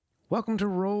Welcome to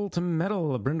Roll to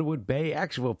Metal, a Brindlewood Bay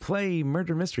actual play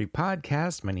murder mystery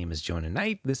podcast. My name is Jonah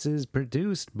Knight. This is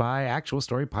produced by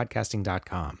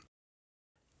ActualStoryPodcasting.com.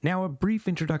 Now, a brief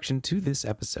introduction to this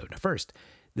episode. First,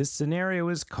 this scenario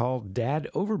is called Dad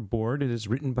Overboard. It is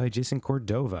written by Jason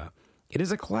Cordova. It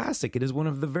is a classic. It is one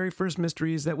of the very first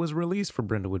mysteries that was released for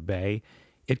Brindlewood Bay.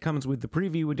 It comes with the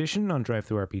preview edition on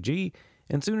DriveThruRPG,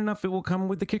 and soon enough it will come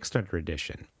with the Kickstarter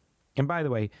edition. And by the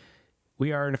way,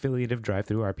 we are an affiliate of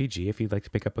DriveThruRPG. If you'd like to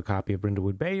pick up a copy of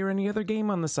Brindlewood Bay or any other game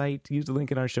on the site, use the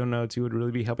link in our show notes. You would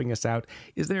really be helping us out.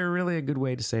 Is there really a good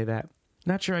way to say that?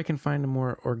 Not sure I can find a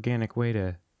more organic way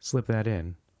to slip that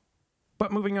in.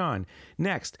 But moving on.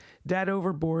 Next, Dad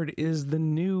Overboard is the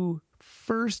new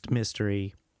first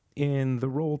mystery in the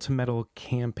Roll to Metal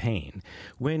campaign.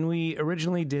 When we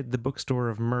originally did the Bookstore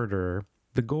of Murder,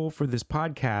 the goal for this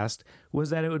podcast was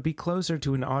that it would be closer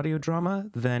to an audio drama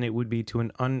than it would be to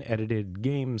an unedited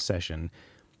game session.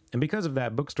 And because of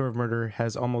that, Bookstore of Murder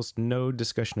has almost no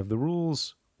discussion of the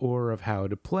rules or of how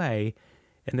to play.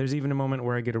 And there's even a moment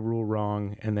where I get a rule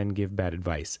wrong and then give bad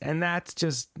advice. And that's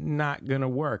just not going to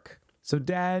work. So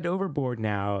Dad Overboard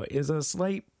now is a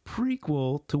slight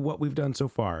prequel to what we've done so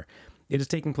far. It is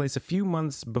taking place a few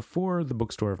months before the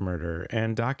Bookstore of Murder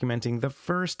and documenting the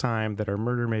first time that our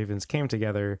murder mavens came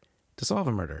together to solve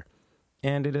a murder.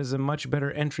 And it is a much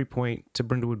better entry point to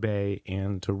Brindlewood Bay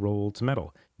and to Roll to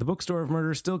Metal. The Bookstore of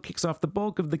Murder still kicks off the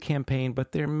bulk of the campaign,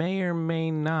 but there may or may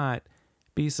not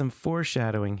be some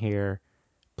foreshadowing here.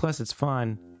 Plus it's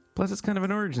fun. Plus it's kind of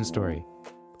an origin story.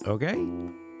 Okay,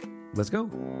 let's go.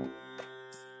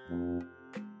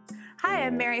 Hi,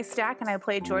 I'm Mary Stack, and I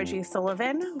play Georgie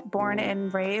Sullivan, born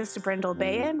and raised Brindle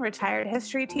Bayan, retired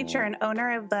history teacher and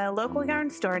owner of the local yarn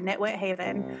store, Knitwit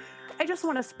Haven. I just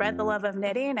want to spread the love of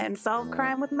knitting and solve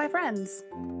crime with my friends.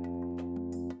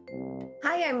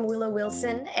 Hi, I'm Willow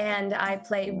Wilson, and I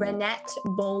play Renette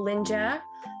Bollinger,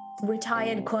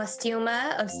 retired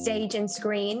costumer of stage and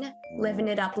screen, living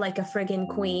it up like a friggin'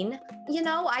 queen. You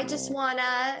know, I just want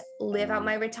to live out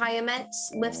my retirement,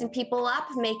 lifting people up,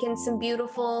 making some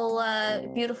beautiful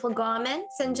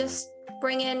garments, and just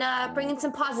bringing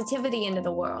some positivity into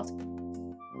the world.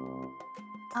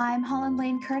 I'm Holland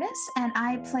Lane Curtis, and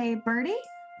I play Birdie,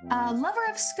 a lover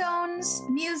of scones,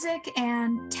 music,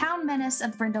 and town menace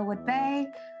of Brindlewood Bay.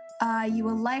 You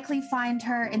will likely find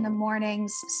her in the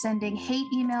mornings sending hate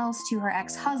emails to her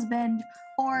ex-husband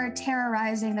or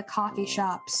terrorizing the coffee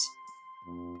shops.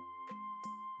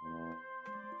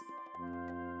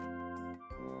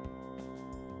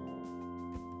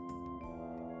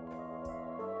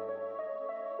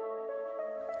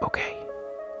 Okay,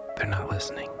 they're not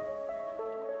listening.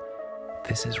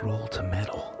 This is Roll to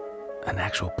Metal, an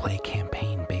actual play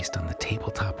campaign based on the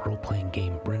tabletop role-playing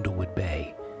game Brindlewood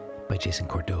Bay by Jason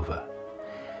Cordova.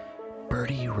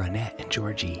 Birdie, Renette, and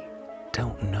Georgie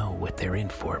don't know what they're in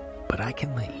for, but I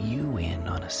can let you in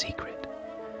on a secret.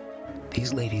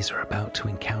 These ladies are about to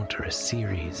encounter a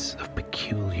series of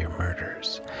peculiar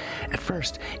murders. At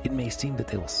first, it may seem that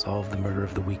they will solve the murder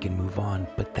of the week and move on,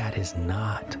 but that is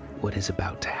not what is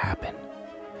about to happen.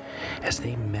 As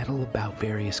they meddle about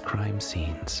various crime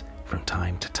scenes, from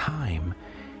time to time,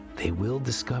 they will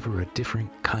discover a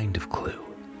different kind of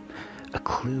clue. A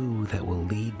clue that will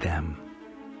lead them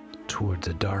towards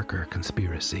a darker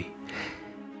conspiracy.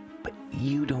 But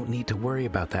you don't need to worry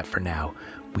about that for now.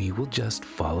 We will just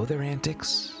follow their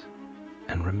antics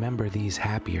and remember these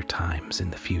happier times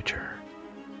in the future.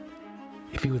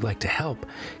 If you would like to help,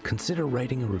 consider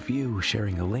writing a review,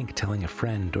 sharing a link, telling a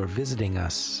friend, or visiting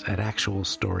us at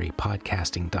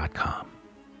actualstorypodcasting.com.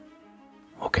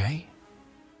 Okay?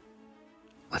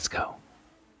 Let's go.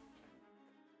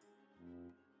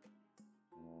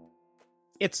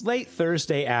 It's late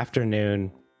Thursday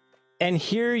afternoon, and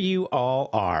here you all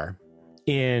are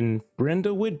in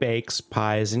Brindlewood Bakes,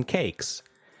 Pies, and Cakes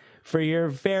for your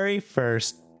very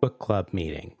first book club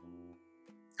meeting.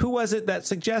 Who was it that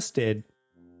suggested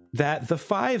that the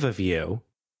five of you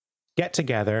get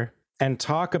together and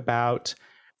talk about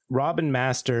Robin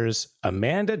Masters'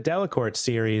 Amanda Delacorte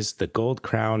series, The Gold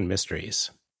Crown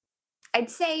Mysteries? I'd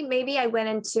say maybe I went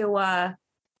into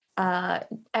I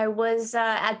was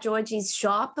at Georgie's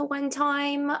shop the one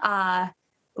time.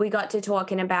 We got to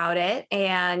talking about it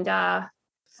and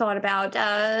thought about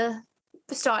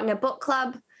starting a book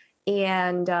club.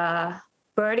 And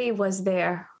Birdie was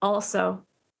there also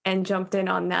and jumped in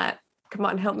on that. Come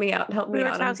on, help me out.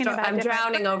 I'm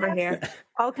drowning over here.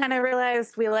 All kind of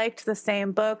realized we liked the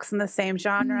same books and the same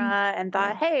genre and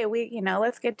thought, hey,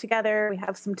 let's get together. We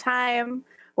have some time.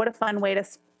 What a fun way to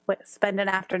spend an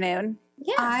afternoon.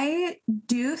 Yeah. I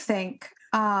do think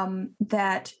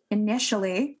that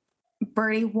initially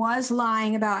Birdie was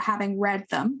lying about having read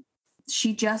them.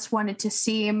 She just wanted to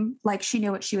seem like she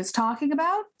knew what she was talking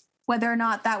about. Whether or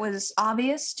not that was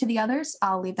obvious to the others,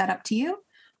 I'll leave that up to you.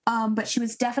 But she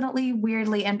was definitely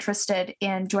weirdly interested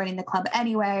in joining the club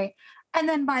anyway. And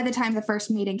then by the time the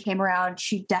first meeting came around,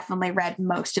 she definitely read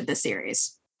most of the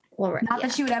series. Well, Not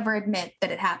that she would ever admit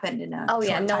that it happened in a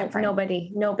short time frame.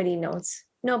 Nobody knows.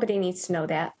 Nobody needs to know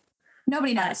that.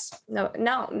 Nobody knows. No,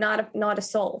 not a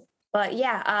soul. But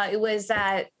yeah, it was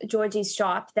at Georgie's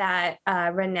shop that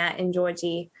Renette and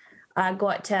Georgie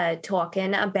got to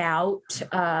talking about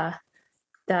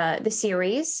the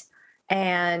series,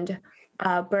 and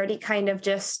Birdie kind of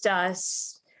just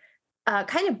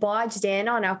kind of barged in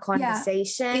on our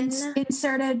conversation.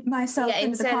 Inserted myself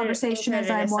into the conversation as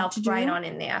I want to do. Right on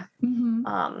in there.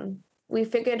 Mm-hmm. We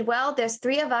figured, well, there's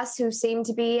three of us who seem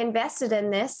to be invested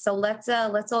in this, so let's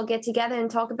all get together and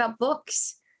talk about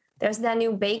books. There's that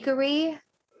new bakery.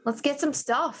 Let's get some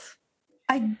stuff.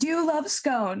 I do love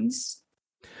scones.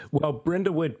 Well,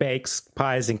 Brindlewood Bakes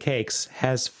Pies and Cakes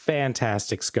has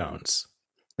fantastic scones.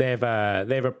 They have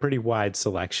a pretty wide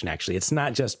selection, actually. It's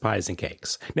not just pies and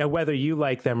cakes. Now, whether you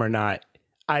like them or not,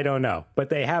 I don't know,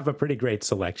 but they have a pretty great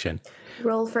selection.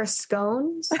 Roll for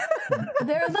scones.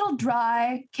 They're a little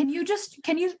dry. Can you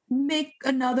make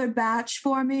another batch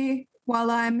for me while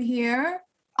I'm here?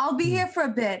 I'll be here for a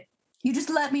bit. You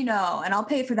just let me know, and I'll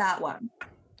pay for that one.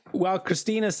 Well,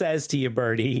 Christina says to you,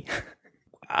 Birdie,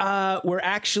 we're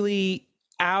actually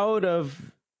out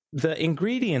of the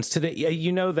ingredients today.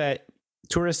 You know that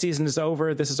tourist season is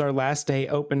over. This is our last day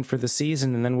open for the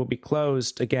season, and then we'll be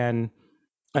closed again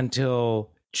until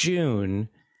June.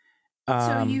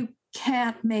 So you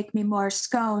can't make me more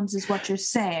scones, is what you're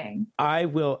saying. I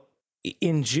will.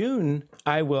 In June,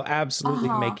 I will absolutely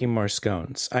make you more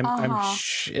scones.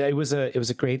 It was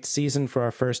a great season for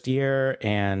our first year,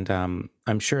 and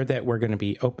I'm sure that we're going to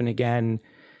be open again.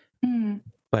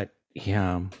 But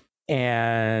yeah,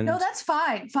 and no, that's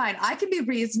fine. Fine, I can be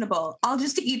reasonable. I'll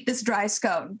just eat this dry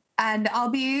scone, and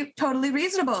I'll be totally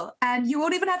reasonable, and you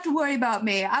won't even have to worry about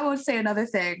me. I won't say another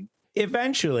thing.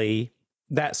 Eventually,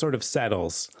 that sort of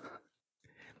settles.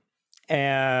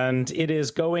 And it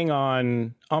is going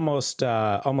on almost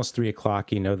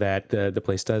 3:00. You know that the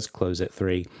place does close at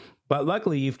 3. But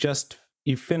luckily,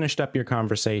 you've finished up your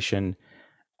conversation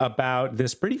about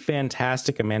this pretty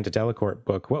fantastic Amanda Delacourt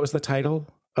book. What was the title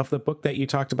of the book that you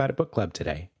talked about at book club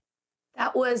today?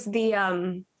 That was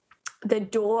the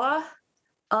Door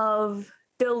of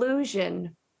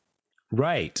Delusion.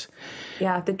 Right.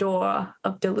 Yeah, the Door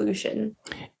of Delusion.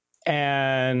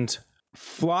 And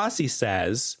Flossie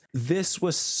says, this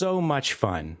was so much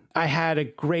fun. I had a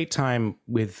great time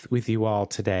with you all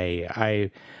today.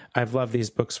 I've loved these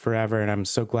books forever, and I'm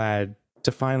so glad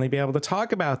to finally be able to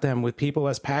talk about them with people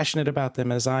as passionate about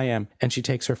them as I am. And she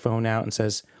takes her phone out and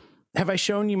says, have I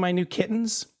shown you my new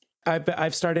kittens?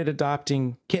 I've started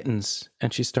adopting kittens.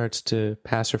 And she starts to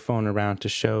pass her phone around to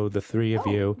show the three of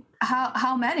you.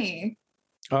 How many?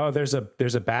 Oh, there's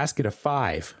a basket of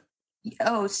 5.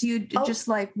 Oh, so you just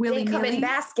like willy-nilly? They come in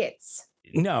baskets.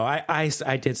 No,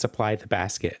 I did supply the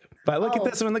basket. But look at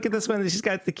this one. Look at this one. She's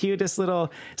got the cutest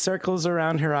little circles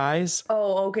around her eyes.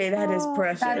 Oh, okay. That is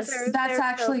precious. That's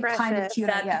actually so kind of cute,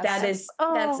 I guess.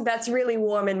 That's really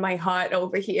warm in my heart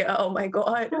over here. Oh my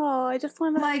God. Oh, I just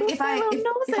want to like if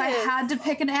I had to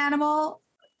pick an animal,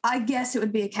 I guess it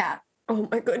would be a cat. Oh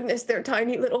my goodness, their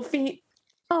tiny little feet.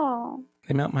 Oh.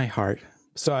 They melt my heart.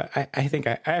 So I think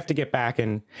I have to get back,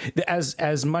 and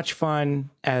as much fun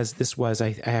as this was,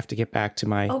 I have to get back to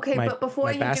my but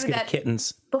before you basket do that, of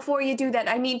kittens. Before you do that,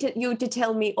 I need you to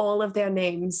tell me all of their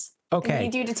names. Okay. I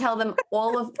need you to tell them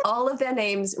all of their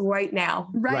names right now.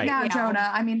 Right now,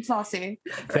 Jonah. I mean, Flossie.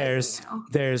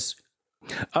 There's.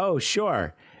 Oh,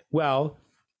 sure. Well,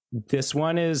 this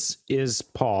one is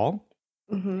Paul.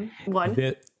 Mm-hmm.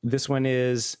 1. This one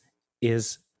is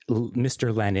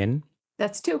Mr. Lennon.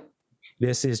 That's 2.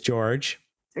 This is George.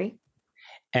 3.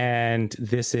 And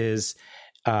this is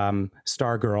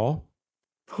Stargirl.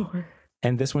 4.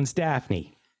 And this one's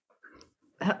Daphne.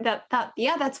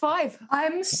 That's 5.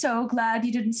 I'm so glad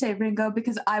you didn't say Ringo,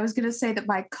 because I was going to say that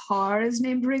my car is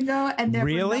named Ringo, and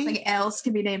therefore nothing else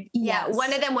can be named. Yeah,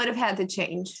 one of them would have had to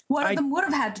change. One of them would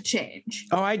have had to change.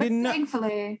 Oh, I didn't know.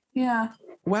 Thankfully, yeah.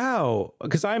 Wow,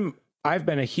 because I've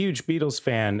been a huge Beatles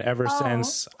fan ever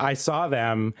since I saw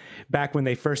them back when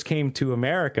they first came to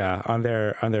America on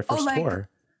their first tour.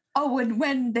 Oh,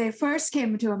 when they first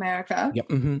came to America. Yep.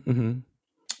 Mm-hmm, mm-hmm.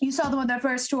 You saw them on their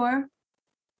first tour?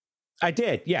 I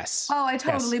did, yes. Oh, I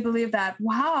totally believe that.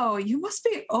 Wow, you must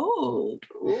be old.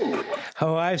 Ooh.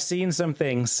 Oh, I've seen some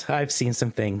things.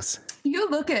 You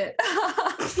look it.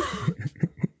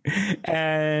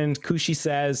 And Kushi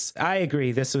says, I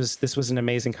agree. This was an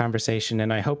amazing conversation,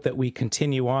 and I hope that we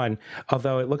continue on.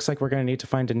 Although it looks like we're going to need to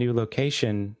find a new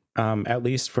location, at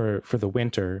least for the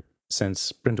winter,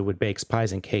 since Brindlewood Bakes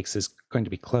Pies and Cakes is going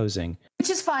to be closing. Which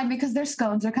is fine because their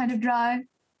scones are kind of dry.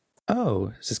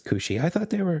 Oh, says Kushi. I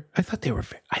thought they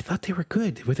were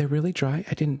good. Were they really dry?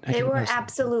 They were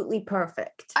absolutely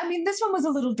perfect. I mean, this one was a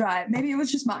little dry. Maybe it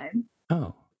was just mine.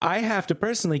 Oh, I have to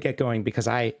personally get going because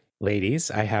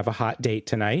ladies, I have a hot date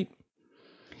tonight.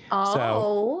 Oh,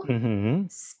 So,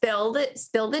 spill the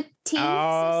tea, sister.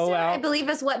 Well, I believe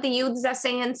is what the youths are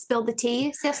saying. Spill the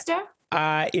tea, sister.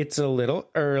 It's a little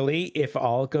early. If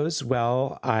all goes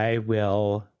well, I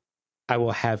will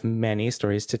have many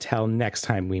stories to tell next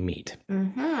time we meet.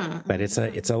 But it's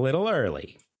a little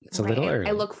early. It's a little early.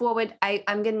 I look forward.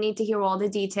 I'm going to need to hear all the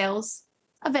details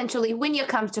eventually when you're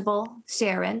comfortable,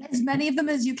 Sharon. As many of them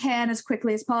as you can, as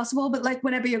quickly as possible, but like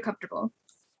whenever you're comfortable.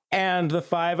 And the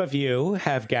 5 of you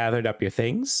have gathered up your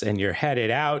things and you're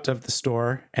headed out of the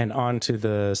store and onto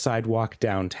the sidewalk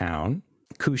downtown.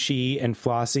 Kushi and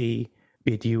Flossie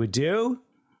bid you adieu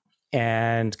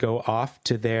and go off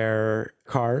to their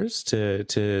cars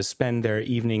to spend their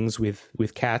evenings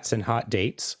with cats and hot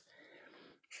dates.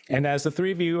 And as the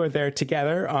 3 of you are there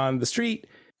together on the street,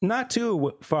 not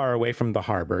too far away from the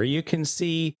harbor, you can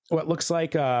see what looks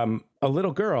like a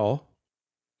little girl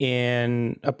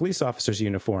in a police officer's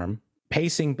uniform,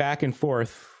 pacing back and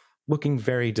forth, looking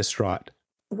very distraught.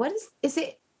 What is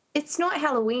it? It's not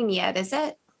Halloween yet, is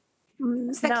it?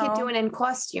 What's that kid doing in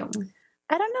costume?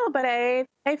 I don't know, but I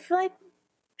feel like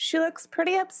she looks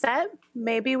pretty upset.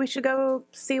 Maybe we should go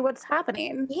see what's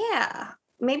happening. Yeah,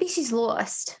 maybe she's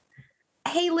lost.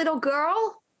 Hey, little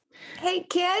girl. Hey,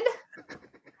 kid.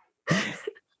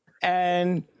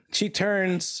 And she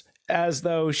turns as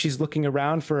though she's looking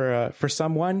around for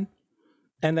someone,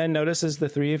 and then notices the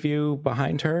 3 of you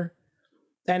behind her.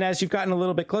 And as you've gotten a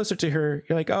little bit closer to her,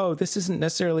 you're like, oh, this isn't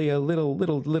necessarily a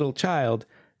little child.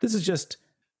 This is just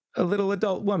a little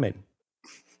adult woman.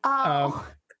 Oh,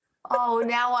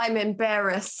 now I'm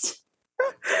embarrassed.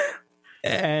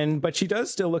 But she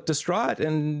does still look distraught.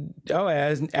 And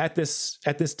as at this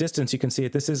distance, you can see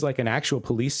it. This is like an actual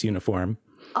police uniform.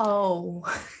 Oh.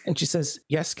 And she says,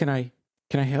 yes, can I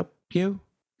help you?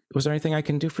 Was there anything I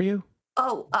can do for you?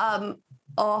 Oh,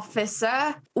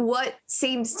 officer, what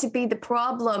seems to be the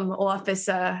problem,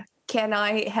 officer? Can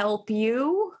I help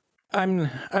you? I'm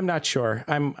not sure.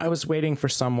 I was waiting for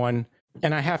someone,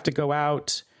 and I have to go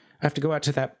out. I have to go out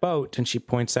to that boat. And she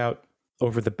points out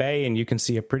over the bay, and you can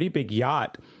see a pretty big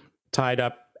yacht tied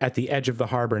up at the edge of the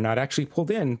harbor, not actually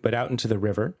pulled in, but out into the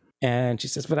river. And she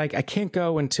says, but I can't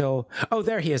go until, oh,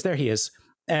 there he is.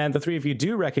 And the 3 of you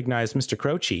do recognize Mr.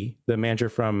 Croce, the manager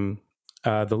from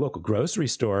the local grocery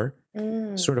store,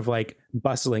 sort of like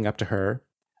bustling up to her.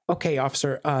 Okay,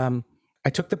 officer, I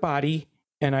took the body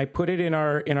and I put it in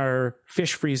our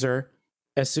fish freezer.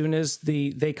 As soon as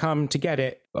they come to get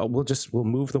it, we'll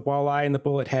move the walleye and the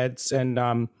bullet heads, and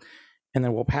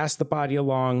then we'll pass the body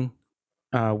along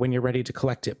when you're ready to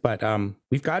collect it. But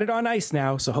we've got it on ice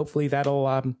now, so hopefully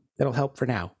that'll help for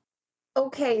now.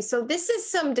 Okay, so this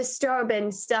is some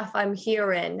disturbing stuff I'm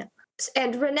hearing.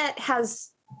 And Renette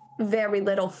has very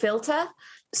little filter.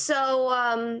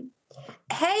 So,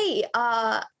 hey,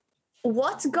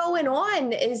 what's going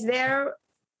on? Is there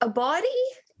a body?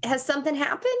 Has something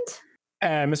happened?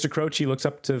 And Mr. Croce looks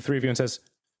up to the 3 of you and says,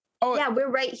 oh, yeah, we're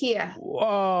right here.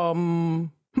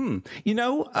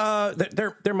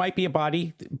 There might be a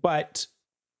body, but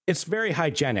it's very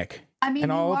hygienic. I mean,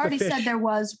 you already said there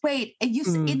was. Wait, you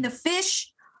in the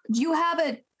fish? Do you have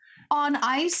it on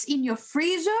ice in your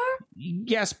freezer?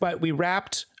 Yes, but we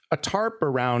wrapped a tarp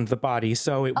around the body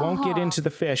so it won't get into the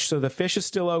fish. So the fish is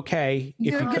still okay.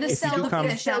 You're going to sell the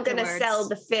fish. They're going to sell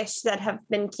the fish that have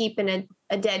been keeping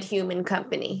a dead human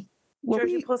company. Well,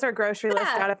 Georgie pulls her grocery list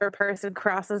out of her purse and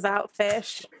crosses out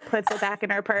fish, puts it back in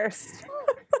her purse.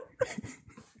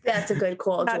 That's a good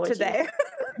call, Not Georgie. today.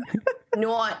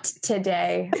 Not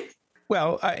today.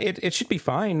 Well, it should be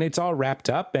fine. It's all wrapped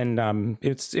up, and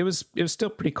it was still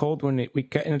pretty cold when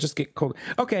it just get cold.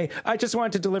 Okay, I just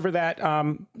wanted to deliver that.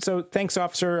 So thanks,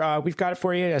 officer. We've got it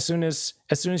for you as soon as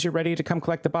you're ready to come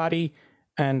collect the body.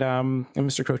 And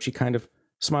Mr. Croce kind of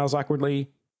smiles awkwardly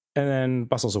and then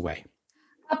bustles away.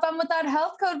 Have fun with that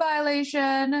health code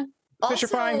violation. The fish are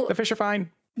fine. The fish are fine.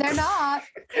 They're not.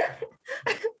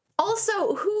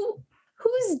 Also,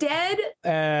 who's dead?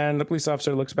 And the police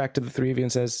officer looks back to the 3 of you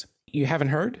and says, "You haven't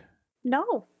heard?"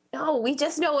 No. No, we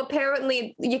just know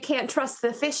apparently you can't trust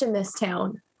the fish in this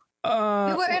town. We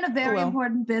were in a very well,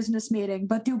 important business meeting,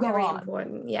 but do go Very on.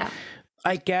 important, yeah.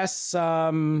 I guess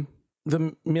the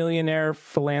millionaire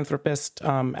philanthropist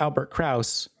Albert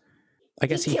Krauss. I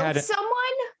guess he killed had someone?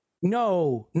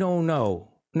 No.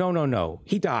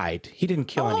 He died. He didn't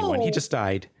kill anyone. He Oh. just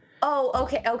died. Oh,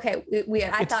 okay.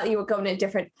 Weird. I thought you were going to a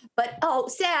different, but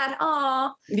sad.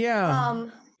 Aw. Yeah.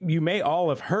 You may all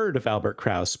have heard of Albert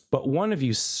Krauss, but one of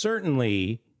you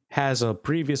certainly has a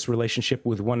previous relationship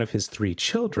with one of his 3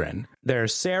 children.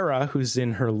 There's Sarah, who's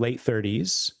in her late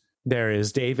 30s. There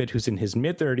is David, who's in his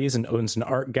mid-30s and owns an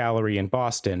art gallery in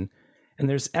Boston. And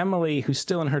there's Emily, who's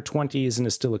still in her 20s and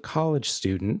is still a college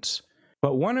student.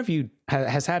 But one of you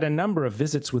has had a number of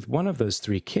visits with one of those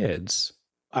 3 kids.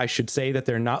 I should say that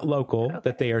they're not local,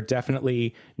 that they are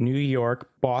definitely New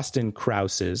York, Boston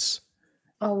Krausses.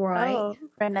 All right. Oh,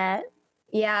 Renette.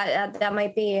 Yeah, that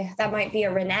might be a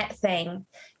Renette thing,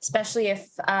 especially if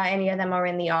any of them are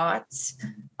in the arts.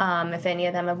 If any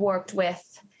of them have worked with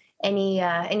any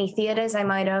theaters, I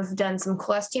might have done some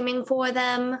costuming for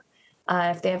them.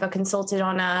 If they ever consulted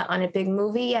on a big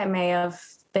movie, I may have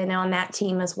been on that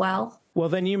team as well. Well,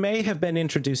 then you may have been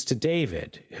introduced to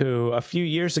David, who a few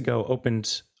years ago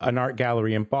opened an art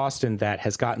gallery in Boston that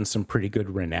has gotten some pretty good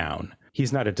renown.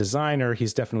 He's not a designer.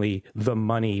 He's definitely the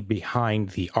money behind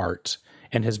the art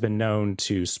and has been known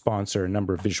to sponsor a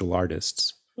number of visual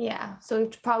artists. Yeah, so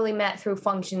we've probably met through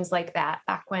functions like that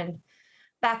back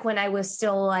when I was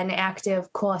still an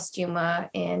active costumer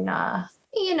in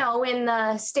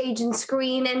the stage and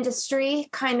screen industry,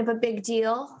 kind of a big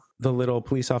deal. The little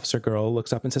police officer girl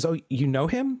looks up and says, "Oh, you know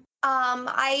him?"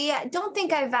 I don't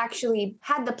think I've actually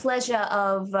had the pleasure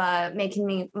of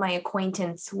making my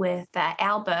acquaintance with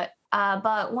Albert,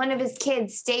 but one of his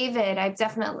kids, David, I've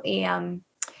definitely,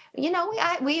 he's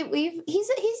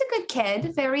a good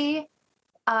kid, very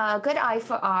good eye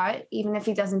for art, even if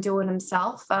he doesn't do it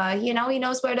himself. He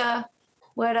knows where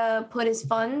to put his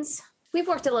funds. We've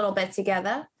worked a little bit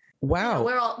together. Wow.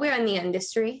 We're in the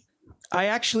industry.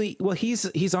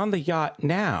 He's on the yacht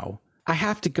now. I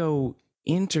have to go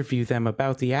interview them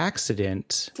about the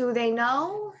accident. Do they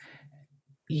know?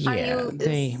 Yeah,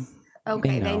 they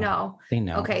know. They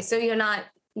know. Okay, so you're not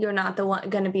the one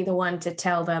going to be the one to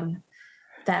tell them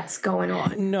that's going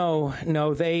on. No,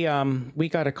 they we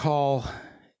got a call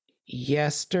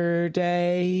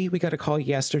yesterday.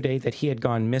 That he had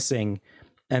gone missing,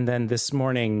 and then this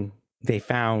morning they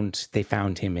found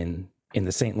him in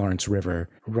the St. Lawrence River,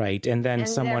 right? And then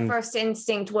their first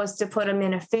instinct was to put him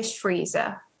in a fish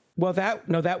freezer. Well,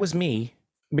 that was me,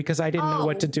 because I didn't know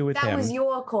what to do with him. That was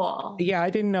your call. Yeah, I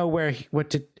didn't know what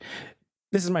to.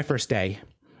 This is my first day.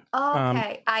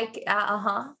 Okay,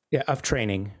 of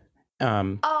training.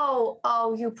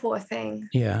 You poor thing.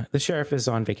 Yeah, the sheriff is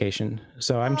on vacation,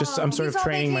 so I'm sort of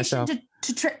training myself.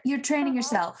 You're training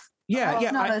yourself.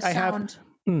 Yeah, I have.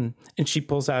 And she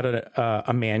pulls out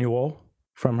a manual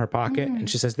from her pocket, and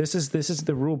she says, "This is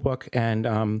the rule book,"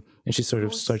 and she sort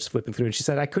of starts flipping through. And she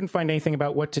said, "I couldn't find anything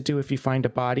about what to do if you find a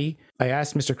body. I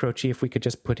asked Mr. Croce if we could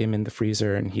just put him in the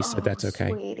freezer, and he said that's okay."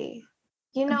 Sweetie,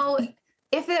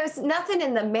 if there's nothing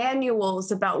in the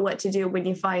manuals about what to do when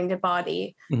you find a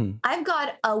body, I've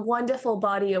got a wonderful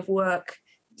body of work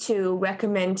to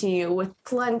recommend to you with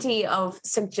plenty of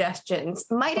suggestions.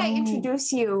 Might I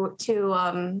introduce you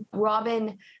to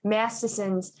Robin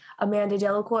Masterson's Amanda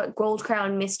Delacourt Gold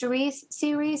Crown Mysteries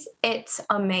series? It's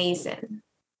amazing.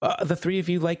 The 3 of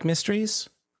you like mysteries?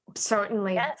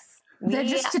 Certainly. Yes. They're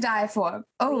just to die for.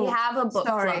 We have a book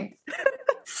club.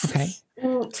 Okay.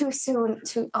 Too soon.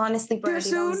 Honestly, Birdie,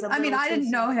 too soon? I mean, I didn't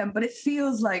know him, but it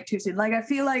feels like too soon. Like, I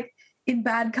feel like in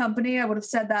bad company, I would have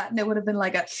said that, and it would have been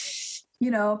like a...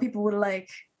 people would have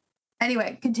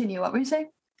anyway, continue. What were you saying?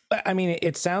 I mean,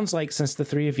 it sounds like, since the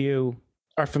 3 of you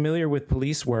are familiar with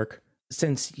police work,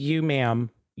 since you, ma'am,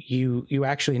 you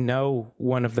actually know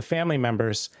one of the family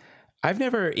members. I've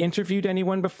never interviewed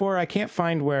anyone before. I can't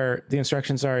find where the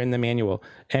instructions are in the manual.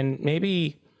 And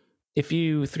maybe if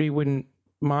you 3 wouldn't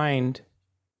mind,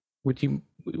 would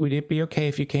it be okay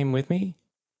if you came with me?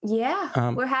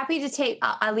 Yeah, we're happy to take,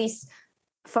 at least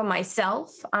for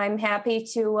myself, I'm happy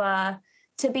to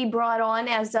be brought on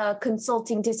as a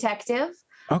consulting detective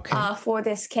for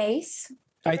this case.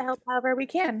 To help however we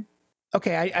can.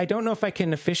 Okay, I don't know if I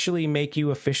can officially make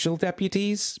you official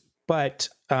deputies, but...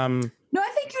 No, I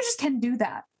think you just can do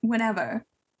that whenever.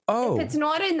 Oh. If it's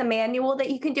not in the manual that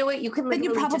you can do it, you can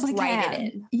literally just write it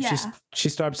in. Yeah. She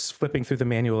starts flipping through the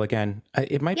manual again.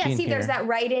 It might be in here. There's that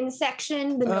write-in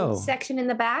section, the notes section in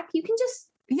the back. You can just...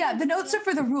 Yeah, the notes are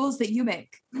for the rules that you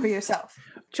make for yourself.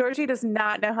 Georgie does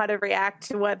not know how to react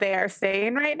to what they are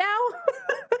saying right now.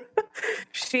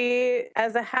 She,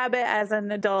 as a habit, as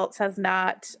an adult,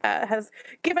 has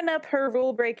given up her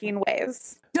rule-breaking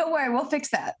ways. Don't worry, we'll fix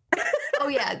that. Oh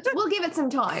yeah, we'll give it some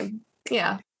time.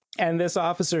 Yeah. And this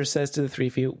officer says to the three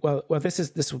of you, well,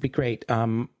 this will be great.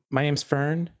 My name's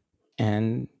Fern,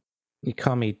 and you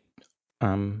call me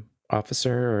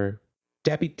officer or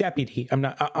deputy. I'm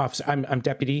not officer. I'm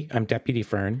deputy. I'm Deputy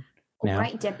Fern. Now. All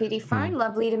right, Deputy Fern.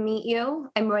 Lovely to meet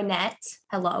you. I'm Renette.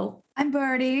 Hello. I'm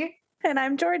Birdie. And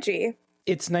I'm Georgie.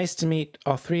 It's nice to meet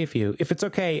all three of you. If it's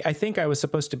okay, I think I was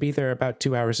supposed to be there about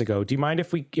 2 hours ago. Do you mind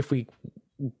if we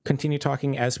continue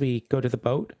talking as we go to the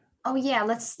boat? Oh yeah,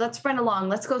 let's run along.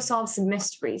 Let's go solve some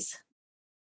mysteries.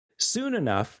 Soon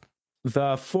enough,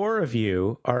 the four of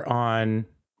you are on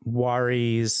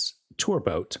Wari's tour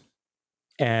boat,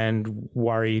 and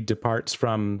Wari departs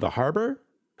from the harbor,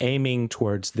 aiming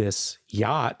towards this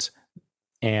yacht,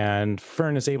 and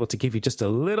Fern is able to give you just a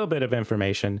little bit of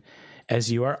information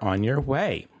as you are on your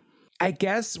way. I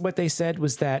guess what they said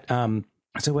was that,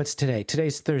 so what's today?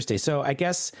 Today's Thursday. So I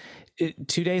guess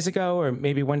 2 days ago, or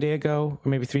maybe 1 day ago, or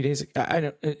maybe 3 days ago, I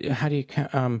don't, how do you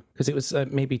count? Because it was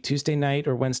maybe Tuesday night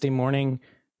or Wednesday morning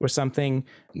or something.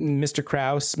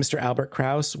 Mr. Albert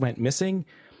Krause went missing.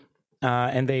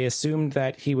 And they assumed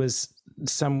that he was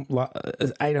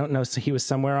I don't know, so he was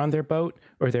somewhere on their boat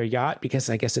or their yacht, because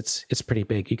I guess it's pretty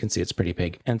big. You can see it's pretty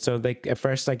big. And so at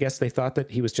first, I guess they thought that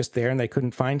he was just there and they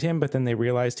couldn't find him, but then they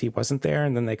realized he wasn't there.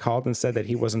 And then they called and said that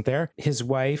he wasn't there. His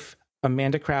wife,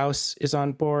 Amanda Krause, is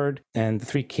on board, and the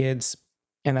 3 kids,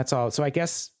 and that's all. So I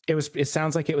guess it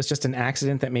sounds like it was just an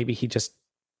accident, that maybe he just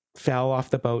fell off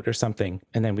the boat or something.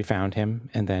 And then we found him.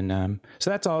 And then,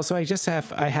 so that's all. So I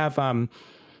have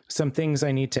some things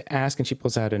I need to ask. And she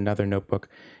pulls out another notebook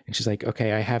and she's like,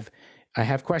 okay, I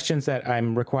have questions that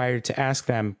I'm required to ask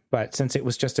them, but since it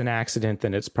was just an accident,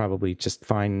 then it's probably just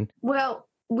fine. Well,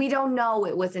 we don't know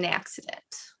it was an accident.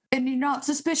 And you're not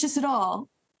suspicious at all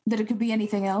that it could be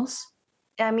anything else?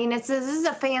 I mean, this is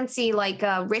a fancy,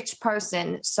 rich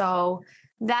person. So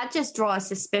that just draws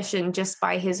suspicion just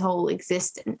by his whole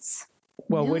existence.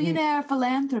 Well, millionaire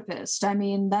philanthropist. I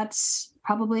mean, that's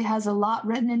probably has a lot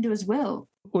written into his will.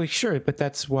 Well, sure, but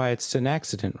that's why it's an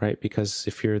accident, right? Because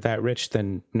if you're that rich,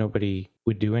 then nobody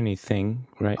would do anything,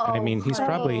 right? Oh, I mean, he's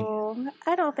probably...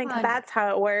 I don't think that's how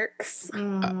it works.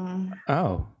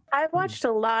 Oh. I've watched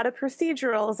a lot of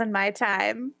procedurals in my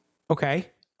time. Okay.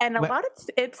 And a lot of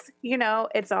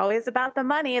it's always about the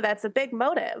money. That's a big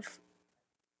motive.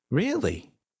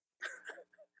 Really?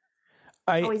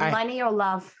 Always money or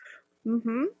love?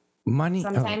 Mm-hmm. Money?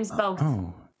 Sometimes both.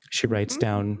 Oh. She writes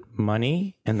down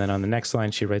money, and then on the next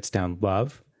line she writes down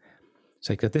love. It's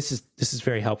like, this is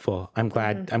very helpful. I'm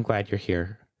glad you're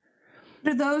here.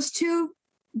 Are those 2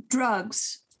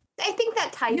 drugs? I think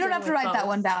that ties. You don't have to write that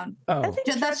one down. Oh,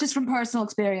 that's just from personal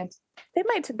experience.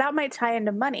 That might tie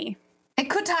into money. It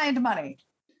could tie into money.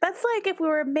 That's like if we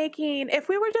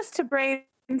were just to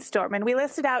brainstorm and we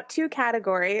listed out 2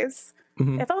 categories.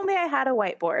 Mm-hmm. If only I had a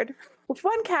whiteboard. If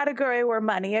one category were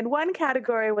money and one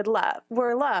category were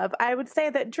love, I would say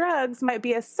that drugs might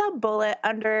be a sub-bullet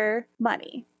under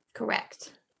money.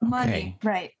 Correct. Money,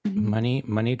 right. Mm-hmm.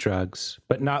 Money, drugs,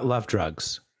 but not love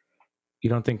drugs. You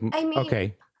don't think... I mean,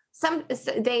 okay.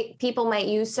 People might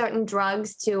use certain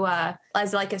drugs to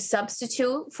as like a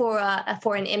substitute for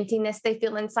an emptiness they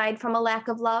feel inside from a lack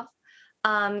of love.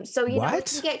 So it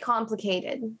can get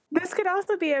complicated. This could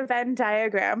also be a Venn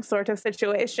diagram sort of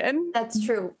situation. That's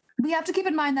true. We have to keep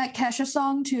in mind that Kesha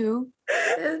song too.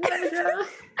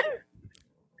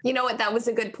 You know what? That was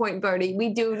a good point, Birdie. We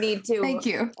do need to Thank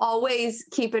you. Always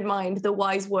keep in mind the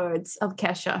wise words of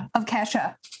Kesha.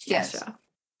 Yes. Kesha.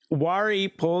 Wari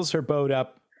pulls her boat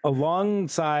up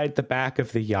alongside the back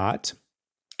of the yacht.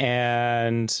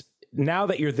 And now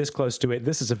that you're this close to it,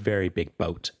 this is a very big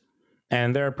boat.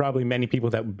 And there are probably many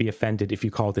people that would be offended if you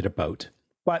called it a boat.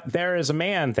 But there is a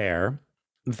man there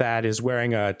that is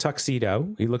wearing a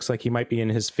tuxedo. He looks like he might be in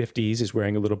his 50s. He's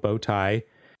wearing a little bow tie.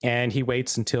 And he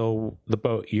waits until the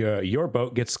boat, your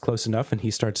boat gets close enough, and he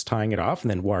starts tying it off.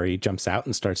 And then Wari jumps out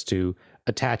and starts to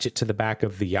attach it to the back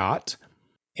of the yacht.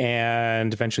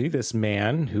 And eventually this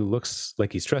man, who looks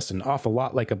like he's dressed an awful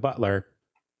lot like a butler,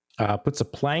 puts a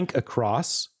plank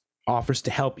across, offers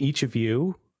to help each of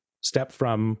you step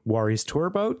from Wari's tour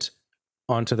boat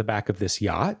onto the back of this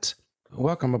yacht.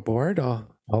 Welcome aboard,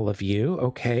 all of you.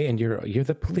 Okay, and you're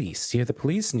the police. You're the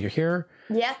police, and you're here.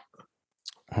 Yep.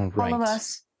 All right. All of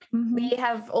us. Mm-hmm. We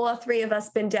have all 3 of us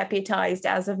been deputized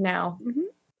as of now. Mm-hmm.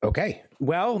 Okay.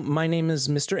 Well, my name is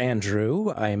Mr.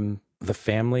 Andrew. I'm the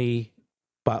family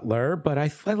butler, but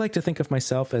I like to think of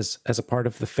myself as a part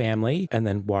of the family. And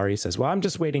then Wari says, well, I'm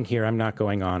just waiting here. I'm not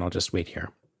going on. I'll just wait here.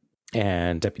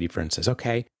 And Deputy Fern says,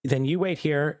 okay, then you wait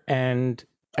here. And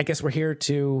I guess we're here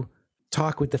to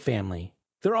talk with the family.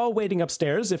 They're all waiting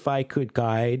upstairs. If I could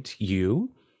guide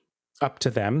you up to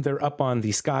them. They're up on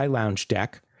the Sky Lounge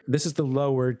deck. This is the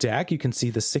lower deck. You can see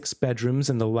the 6 bedrooms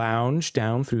and the lounge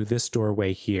down through this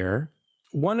doorway here.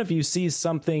 One of you sees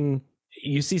something.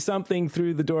 You see something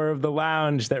through the door of the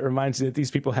lounge that reminds you that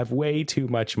these people have way too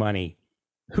much money.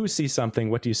 Who sees something?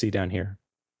 What do you see down here?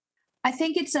 I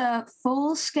think it's a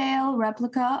full-scale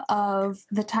replica of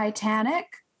the Titanic,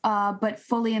 but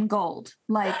fully in gold,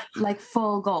 like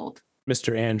full gold.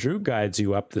 Mr. Andrew guides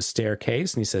you up the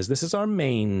staircase, and he says, this is our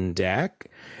main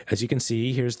deck. As you can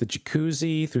see, here's the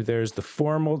jacuzzi. Through there's the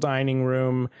formal dining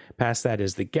room. Past that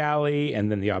is the galley,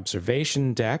 and then the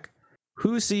observation deck.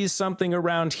 Who sees something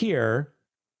around here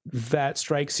that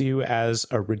strikes you as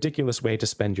a ridiculous way to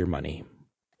spend your money?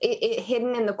 It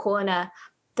hidden in the corner.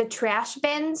 The trash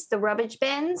bins, the rubbish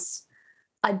bins,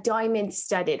 are diamond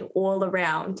studded all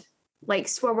around, like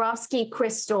Swarovski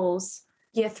crystals.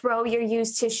 You throw your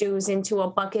used tissues into a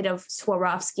bucket of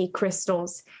Swarovski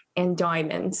crystals and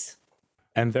diamonds.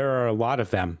 And there are a lot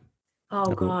of them.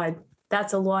 Oh, God.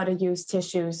 That's a lot of used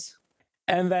tissues.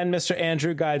 And then Mr.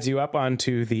 Andrew guides you up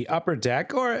onto the upper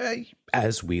deck, or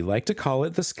as we like to call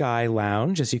it, the Sky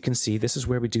Lounge. As you can see, this is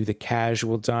where we do the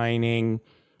casual dining.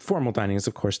 Formal dining is,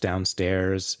 of course,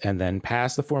 downstairs. And then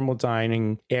past the formal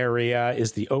dining area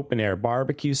is the open air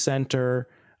barbecue center.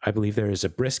 I believe there is a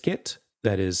brisket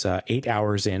that is 8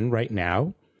 hours in right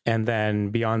now. And then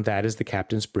beyond that is the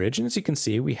Captain's Bridge. And as you can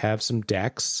see, we have some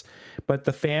decks. But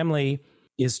the family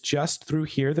is just through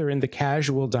here. They're in the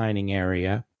casual dining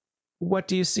area. What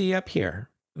do you see up here?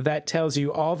 That tells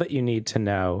you all that you need to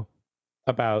know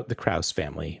about the Kraus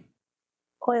family.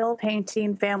 Oil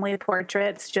painting family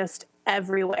portraits just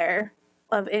everywhere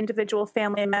of individual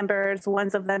family members,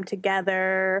 ones of them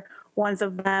together, ones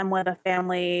of them with a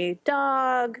family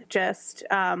dog. Just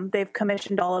they've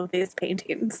commissioned all of these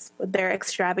paintings with their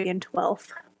extravagant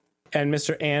wealth. And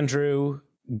Mr. Andrew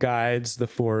guides the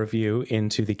 4 of you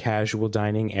into the casual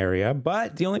dining area,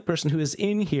 but the only person who is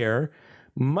in here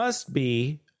must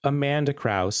be Amanda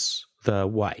Kraus, the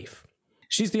wife.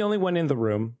 She's the only one in the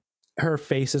room. Her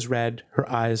face is red, her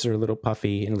eyes are a little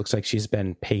puffy, and it looks like she's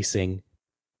been pacing.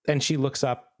 And she looks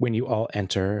up when you all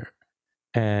enter,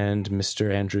 and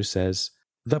Mr. Andrew says,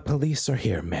 "The police are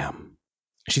here, ma'am."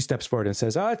 She steps forward and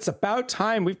says, "Oh, it's about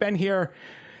time. We've been here.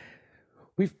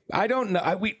 We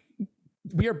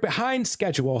are behind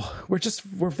schedule.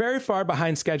 We're very far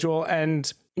behind schedule,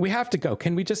 and we have to go.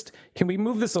 Can we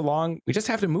move this along? We just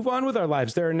have to move on with our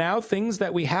lives. There are now things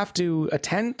that we have to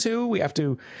attend to.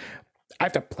 I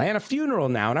have to plan a funeral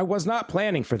now, and I was not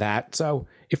planning for that. So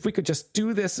if we could just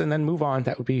do this and then move on,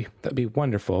 that'd be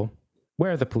wonderful.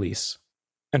 Where are the police?"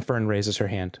 And Fern raises her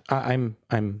hand. My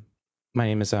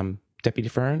name is Deputy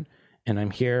Fern, and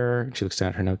I'm here. She looks down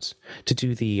at her notes to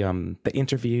do the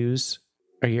interviews.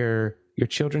 Are your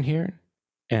children here?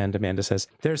 And Amanda says,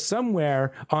 "They're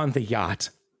somewhere on the yacht.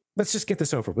 Let's just get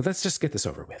this over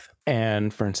with.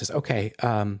 And Fern says, "Okay,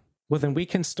 well then we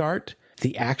can start.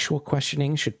 The actual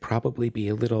questioning should probably be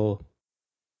a little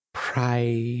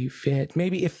private.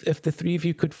 Maybe if the 3 of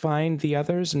you could find the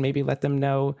others and maybe let them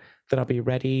know that I'll be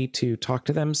ready to talk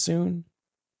to them soon."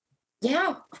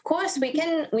 Yeah, of course. We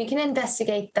can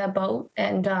investigate the boat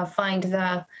and find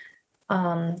the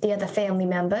other family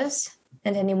members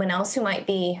and anyone else who might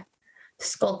be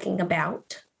skulking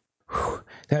about.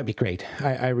 That would be great.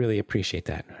 I really appreciate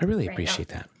that. Appreciate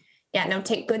that. Yeah, no,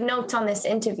 take good notes on this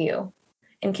interview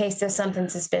in case there's something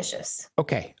suspicious.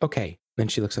 Okay. Then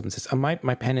she looks up and says, my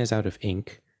pen is out of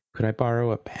ink. Could I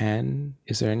borrow a pen?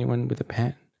 Is there anyone with a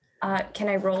pen? Can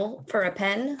I roll for a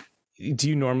pen? Do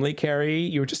you normally carry?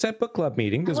 You were just at book club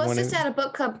meeting. I was just at a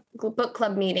book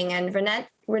club meeting, and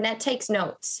Renette takes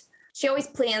notes. She always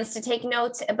plans to take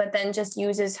notes, but then just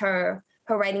uses her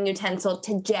writing utensil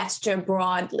to gesture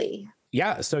broadly.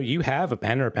 Yeah, so you have a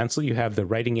pen or a pencil. You have the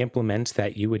writing implement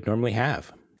that you would normally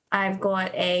have. I've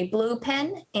got a blue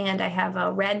pen, and I have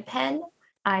a red pen.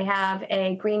 I have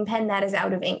a green pen that is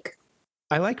out of ink.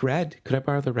 I like red. Could I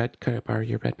borrow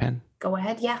your red pen? Go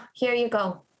ahead. Yeah, here you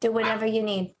go. Do whatever you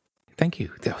need. Thank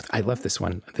you. I love this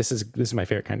one. This is my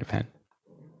favorite kind of pen.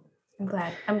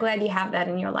 I'm glad you have that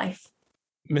in your life.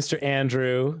 Mr.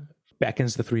 Andrew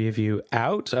beckons the 3 of you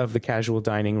out of the casual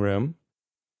dining room,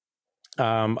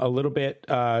 a little bit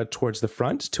towards the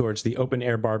front, towards the open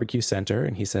air barbecue center.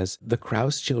 And he says, "The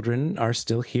Kraus children are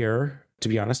still here. To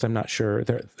be honest, I'm not sure.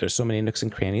 There's so many nooks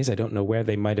and crannies. I don't know where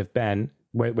they might have been.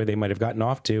 where they might have gotten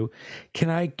off to. Can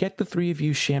I get the three of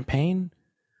you champagne?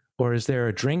 Or is there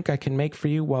a drink I can make for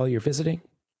you while you're visiting?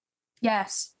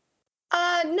 Yes.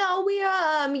 No, we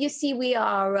are, you see, we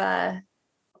are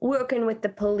working with the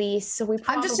police, so we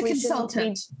probably I'm just a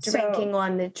consultant, shouldn't be drinking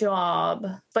on the job.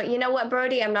 But you know what,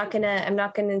 Birdie? I'm not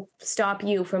gonna stop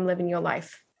you from living your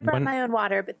life. Brought my own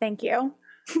water, but thank you.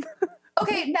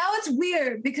 Okay, now it's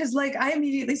weird because like I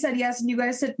immediately said yes and you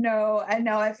guys said no, and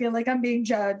now I feel like I'm being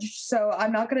judged, so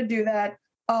I'm not gonna do that.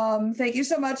 Thank you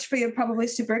so much for your probably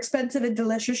super expensive and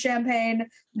delicious champagne,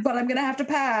 but I'm gonna have to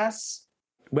pass.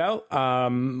 Well,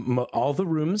 all the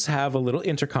rooms have a little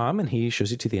intercom, and he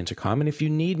shows you to the intercom. And if you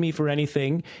need me for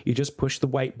anything, you just push the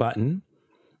white button.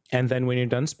 And then when you're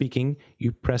done speaking,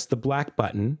 you press the black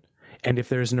button. And if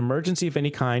there's an emergency of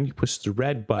any kind, you push the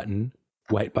red button,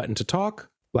 white button to talk,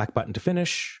 black button to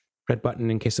finish, red button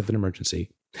in case of an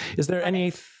emergency. Is there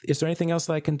anything else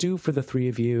that I can do for the three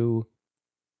of you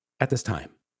at this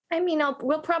time? I mean,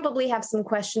 we'll probably have some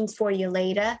questions for you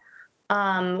later.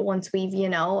 Once we've,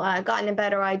 gotten a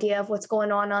better idea of what's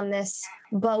going on this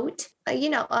boat.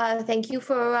 Thank you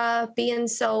for being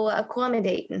so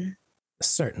accommodating.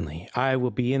 Certainly. I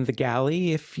will be in the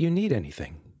galley if you need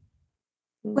anything.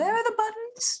 Where are the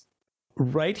buttons?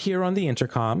 Right here on the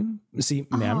intercom. See,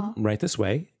 ma'am, right this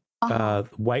way.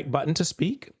 White button to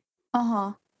speak.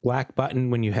 Black button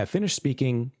when you have finished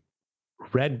speaking.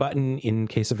 Red button in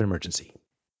case of emergency.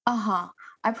 I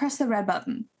press the red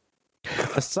button.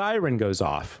 A siren goes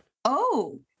off.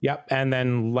 Oh. Yep. And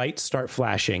then lights start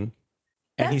flashing.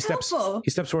 And That's helpful.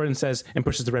 He steps forward and says, and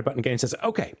pushes the red button again and says,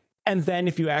 okay. And then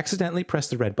if you accidentally press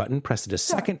the red button, press it a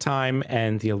second time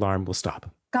and the alarm will stop.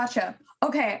 Gotcha.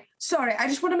 Okay. Sorry. I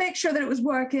just want to make sure that it was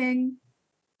working.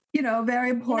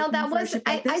 Very important. That was,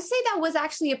 I'd say that was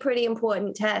actually a pretty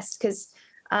important test because,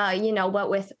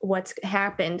 what's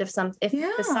happened if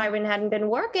the siren hadn't been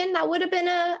working, that would have been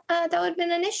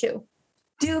an issue.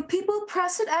 Do people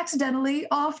press it accidentally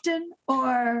often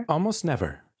or? Almost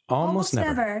never. Almost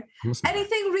never.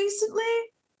 Anything recently?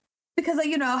 Because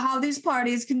how these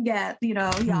parties can get,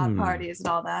 yacht parties and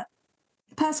all that.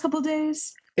 The past couple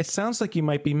days. It sounds like you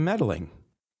might be meddling.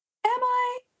 Am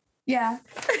I? Yeah.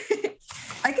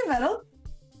 I can meddle.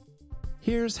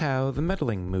 Here's how the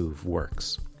meddling move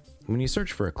works. When you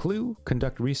search for a clue,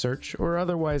 conduct research, or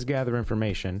otherwise gather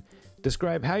information,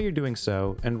 describe how you're doing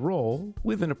so and roll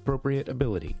with an appropriate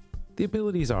ability. The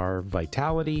abilities are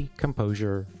vitality,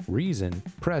 composure, reason,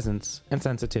 presence, and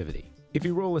sensitivity. If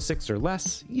you roll a 6 or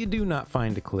less, you do not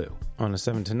find a clue. On a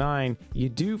 7 to 9, you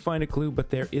do find a clue, but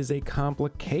there is a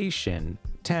complication.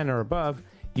 10 or above,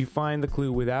 you find the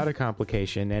clue without a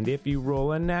complication, and if you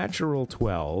roll a natural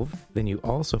 12, then you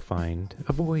also find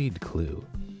a void clue.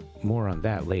 More on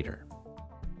that later.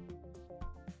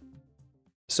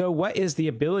 So what is the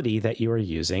ability that you are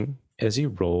using as you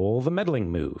roll the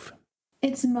meddling move?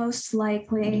 It's most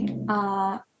likely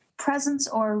presence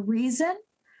or reason.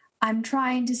 I'm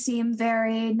trying to seem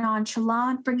very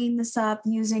nonchalant, bringing this up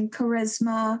using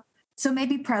charisma. So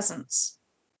maybe presence.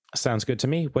 Sounds good to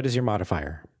me. What is your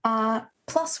modifier?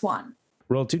 +1.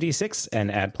 Roll 2d6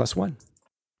 and add +1.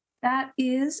 That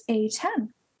is a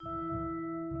 10.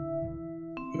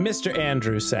 Mr.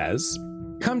 Andrew says,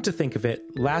 come to think of it,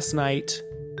 last night,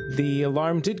 the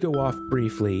alarm did go off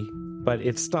briefly, but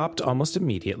it stopped almost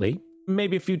immediately.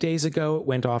 Maybe a few days ago, it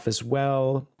went off as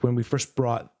well when we first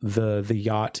brought the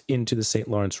yacht into the St.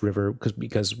 Lawrence River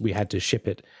because we had to ship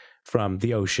it from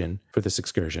the ocean for this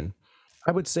excursion.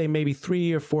 I would say maybe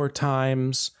 3 or 4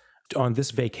 times on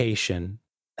this vacation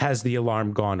has the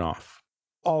alarm gone off,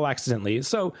 all accidentally.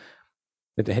 So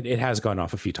it has gone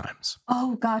off a few times.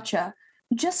 Oh, gotcha.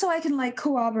 Just so I can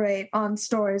corroborate on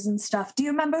stories and stuff. Do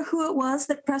you remember who it was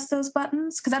that pressed those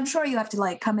buttons? Because I'm sure you have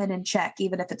to come in and check,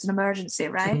 even if it's an emergency,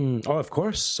 right? Oh, of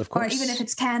course. Or even if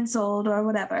it's canceled or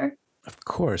whatever. Of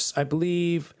course. I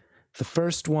believe the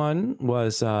first one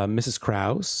was Mrs.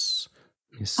 Krause.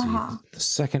 Let me see. The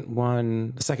second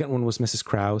one was Mrs.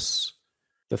 Krause.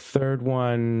 The third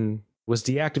one was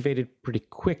deactivated pretty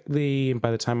quickly, and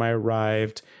by the time I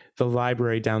arrived, the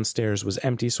library downstairs was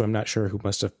empty, so I'm not sure who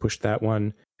must have pushed that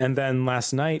one. And then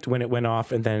last night, when it went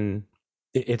off, and then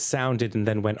it sounded and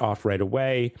then went off right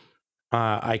away,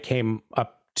 I came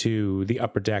up to the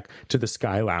upper deck, to the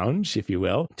Sky Lounge, if you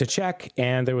will, to check,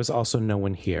 and there was also no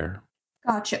one here.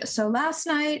 Gotcha. So last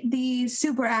night, the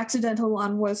super accidental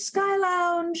one was Sky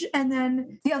Lounge, and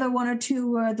then the other 1 or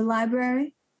 2 were the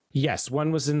library? Yes,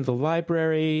 one was in the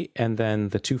library, and then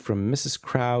the 2 from Mrs.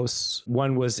 Krause.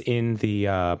 One was in the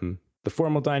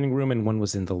formal dining room, and one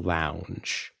was in the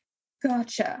lounge.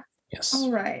 Gotcha. Yes. All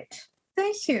right.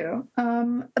 Thank you.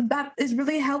 That is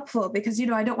really helpful because,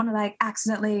 I don't want to like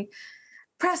accidentally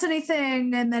press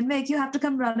anything and then make you have to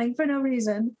come running for no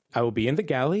reason. I will be in the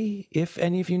galley if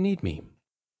any of you need me.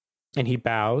 And he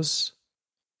bows,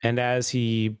 and as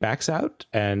he backs out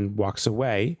and walks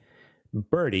away,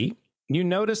 Birdie, you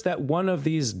notice that one of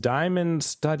these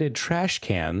diamond-studded trash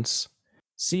cans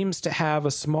seems to have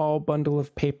a small bundle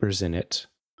of papers in it.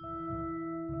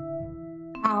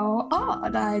 How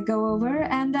odd. I go over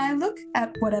and I look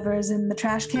at whatever is in the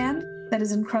trash can that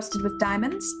is encrusted with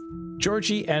diamonds.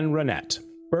 Georgie and Ronette.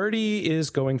 Birdie is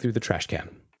going through the trash can.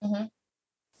 Mm-hmm.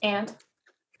 And?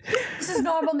 This is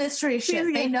normal mystery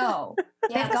shit. They know.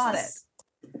 Yeah, they got it.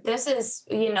 This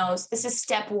is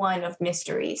step one of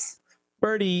mysteries.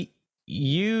 Birdie,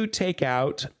 you take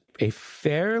out a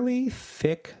fairly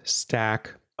thick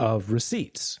stack of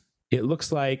receipts. It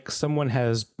looks like someone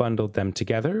has bundled them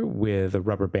together with a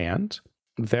rubber band.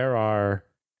 There are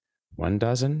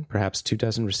 12, perhaps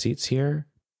 24 receipts here,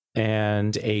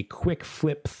 and a quick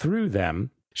flip through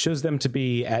them shows them to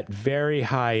be at very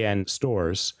high-end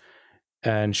stores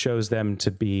and shows them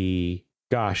to be,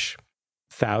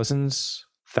 thousands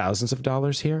of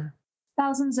dollars here.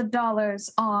 Thousands of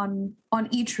dollars on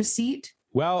each receipt.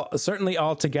 Well, certainly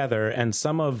all together, and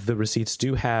some of the receipts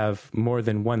do have more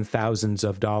than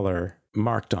 $1,000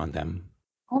 marked on them.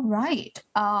 All right.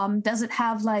 Does it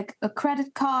have like a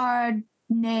credit card,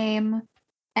 name,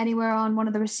 anywhere on one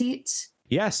of the receipts?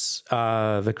 Yes,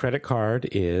 the credit card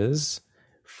is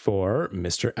for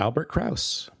Mr. Albert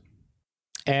Kraus.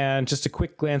 And just a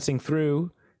quick glancing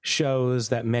through shows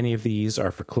that many of these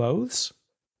are for clothes.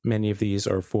 Many of these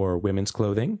are for women's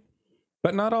clothing,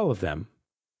 but not all of them.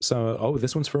 So,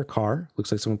 this one's for a car.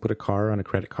 Looks like someone put a car on a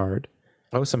credit card.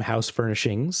 Some house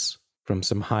furnishings from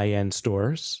some high-end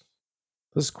stores.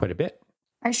 This is quite a bit.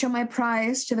 I show my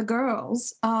prize to the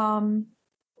girls. And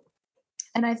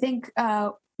I think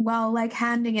while like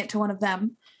handing it to one of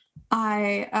them,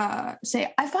 I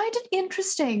say, I find it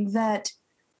interesting that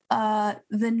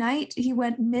the night he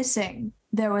went missing,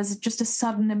 there was just a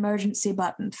sudden emergency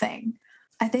button thing.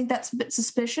 I think that's a bit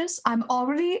suspicious. I'm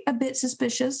already a bit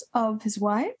suspicious of his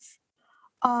wife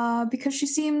because she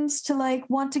seems to like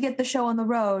want to get the show on the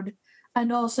road.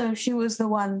 And also she was the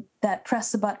one that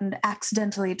pressed the button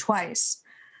accidentally twice,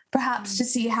 perhaps to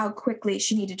see how quickly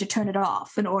she needed to turn it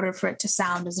off in order for it to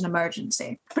sound as an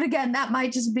emergency. But again, that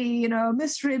might just be,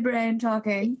 mystery brain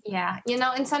talking. Yeah.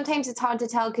 And sometimes it's hard to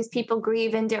tell because people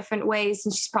grieve in different ways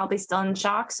and she's probably still in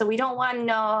shock. So we don't want to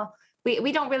know.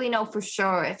 We don't really know for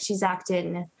sure if she's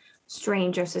acting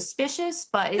strange or suspicious,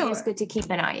 but it is good to keep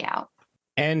an eye out.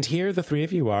 And here the three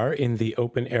of you are in the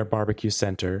open air barbecue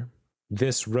center.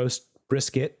 This roast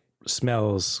brisket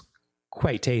smells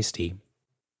quite tasty.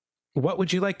 What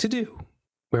would you like to do?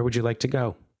 Where would you like to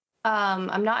go?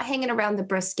 I'm not hanging around the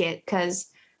brisket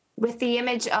because with the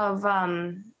image of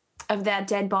that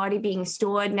dead body being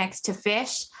stored next to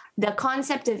fish, the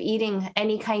concept of eating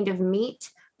any kind of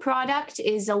meat product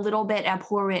is a little bit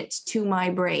abhorrent to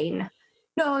my brain.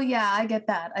 No, yeah, I get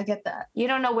that. You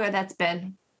don't know where that's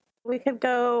been. We could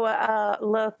go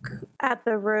look at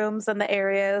the rooms and the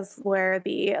areas where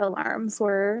the alarms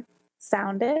were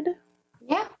sounded.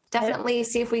 Yeah, definitely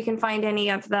see if we can find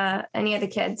any of the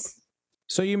kids.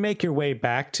 So you make your way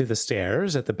back to the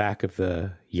stairs at the back of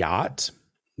the yacht,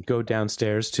 go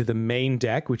downstairs to the main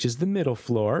deck, which is the middle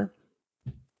floor,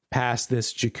 past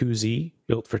this jacuzzi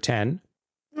built for 10.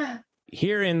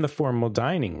 Here in the formal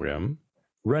dining room,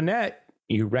 Ronette,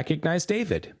 you recognize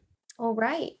David. All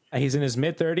right. He's in his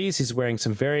mid-30s. He's wearing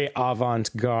some very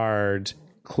avant-garde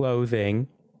clothing.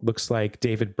 Looks like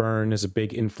David Byrne is a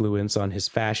big influence on his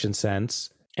fashion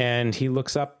sense. And he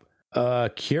looks up,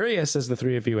 curious as the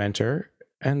three of you enter,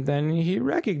 and then he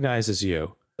recognizes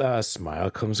you. A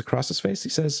smile comes across his face. He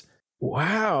says,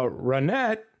 "Wow,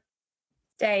 Ronette.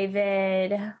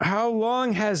 David. How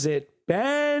long has it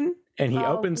been?" And he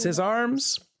opens his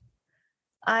arms.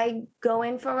 I go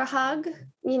in for a hug,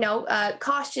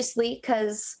 cautiously,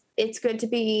 because it's good to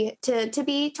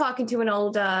be talking to an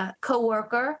old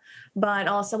coworker, but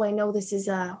also I know this is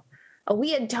a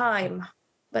weird time,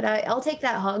 but I'll take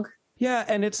that hug. Yeah,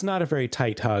 and it's not a very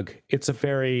tight hug. It's a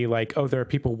very there are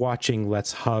people watching,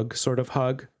 let's hug sort of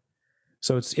hug.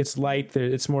 So it's light.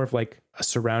 It's more of like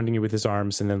surrounding you with his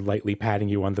arms and then lightly patting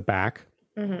you on the back.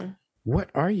 Mm-hmm.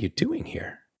 What are you doing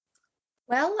here?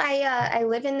 Well, I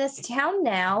live in this town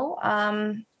now.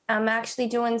 I'm actually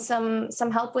doing some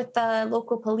help with the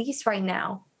local police right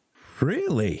now.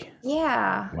 Really?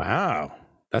 Yeah. Wow.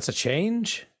 That's a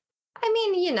change? I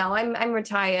mean, I'm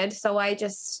retired, so I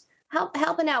just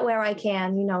helping out where I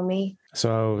can, you know me.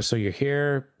 So you're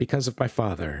here because of my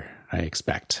father, I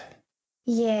expect.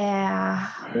 Yeah,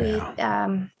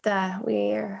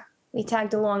 we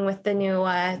tagged along with the new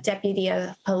deputy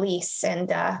of police, and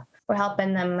we're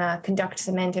helping them conduct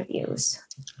some interviews.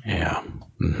 Yeah.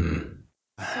 Mm-hmm.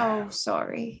 So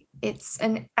sorry. It's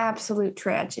an absolute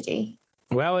tragedy.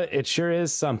 Well, it sure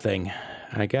is something.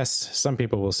 I guess some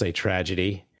people will say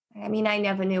tragedy. I mean, I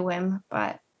never knew him,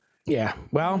 but Yeah,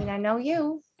 well, I know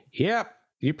you. Yep.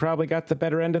 You probably got the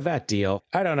better end of that deal.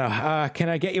 I don't know. Can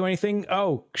I get you anything?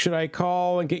 Oh, should I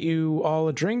call and get you all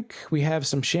a drink? We have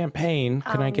some champagne.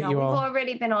 Can I get you all? We've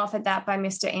already been offered that by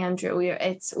Mr. Andrew.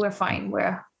 We're fine.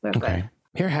 We're Okay. good.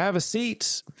 Here, have a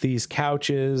seat. These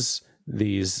couches,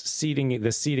 the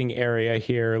seating area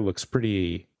here looks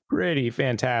pretty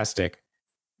fantastic.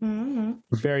 Mm-hmm.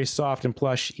 Very soft and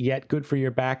plush, yet good for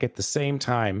your back at the same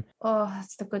time. Oh,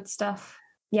 that's the good stuff.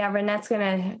 Yeah, Renette's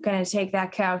gonna take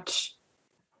that couch,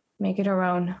 make it her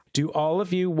own. Do all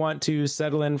of you want to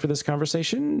settle in for this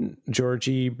conversation?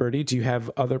 Georgie, Bertie, do you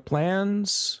have other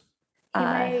plans? He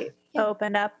might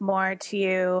open up more to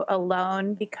you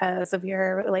alone because of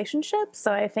your relationship.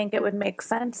 So I think it would make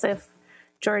sense if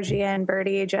Georgie and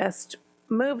Bertie just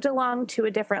moved along to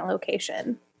a different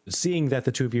location. Seeing that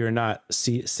the two of you are not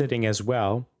sitting as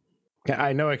well,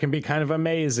 I know it can be kind of a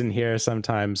maze in here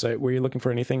sometimes. Were you looking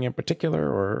for anything in particular,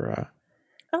 or?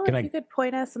 You could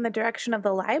point us in the direction of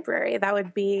the library, that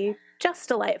would be just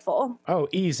delightful. Oh,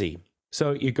 easy.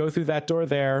 So you go through that door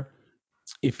there.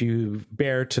 If you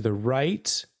bear to the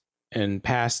right and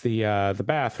past the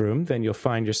bathroom, then you'll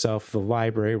find yourself the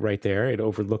library right there. It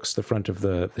overlooks the front of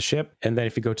the ship. And then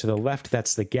if you go to the left,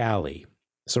 that's the galley.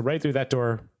 So right through that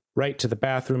door, right to the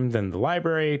bathroom, then the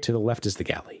library. To the left is the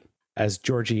galley. As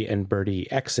Georgie and Bertie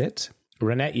exit,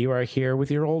 Renette, you are here with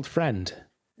your old friend.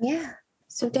 Yeah.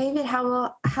 So, David,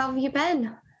 how have you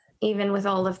been? Even with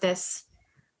all of this,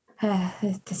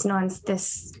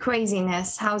 this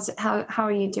craziness, how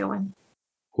are you doing?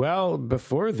 Well,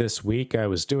 before this week, I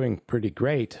was doing pretty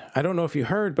great. I don't know if you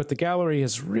heard, but the gallery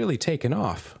has really taken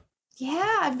off.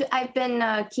 Yeah, I've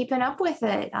been keeping up with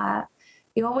it.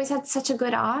 You always had such a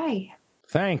good eye.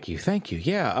 Thank you.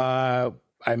 Yeah,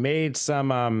 I made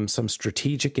some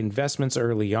strategic investments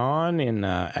early on in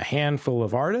a handful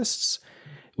of artists.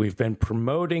 We've been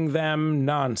promoting them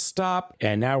nonstop,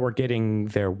 and now we're getting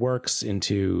their works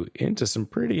into some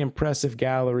pretty impressive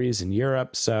galleries in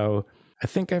Europe. So I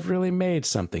think I've really made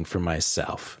something for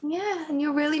myself. Yeah, and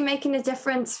you're really making a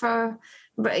difference for,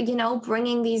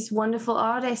 bringing these wonderful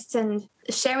artists and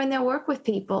sharing their work with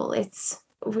people. It's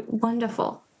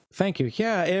wonderful. Thank you.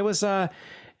 Yeah, it was,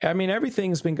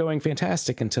 everything's been going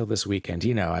fantastic until this weekend.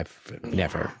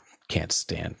 Can't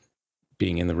stand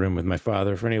being in the room with my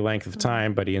father for any length of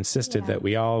time, but he insisted that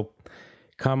we all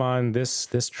come on this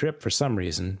trip for some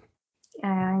reason.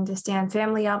 I understand.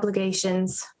 Family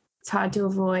obligations. It's hard to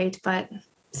avoid, but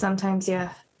sometimes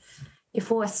you're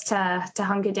forced to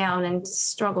hunker down and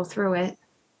struggle through it.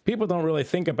 People don't really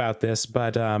think about this,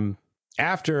 but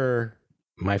after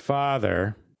my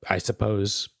father, I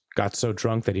suppose, got so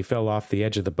drunk that he fell off the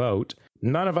edge of the boat,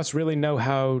 none of us really know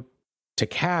how to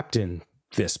captain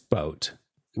this boat.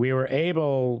 We were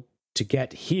able to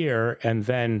get here and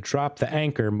then drop the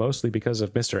anchor, mostly because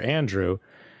of Mr. Andrew.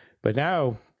 But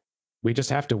now we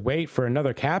just have to wait for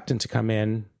another captain to come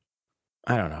in.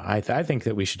 I don't know. I think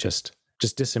that we should just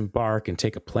disembark and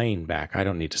take a plane back. I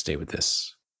don't need to stay with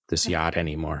this yacht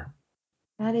anymore.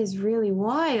 That is really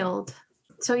wild.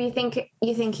 So you think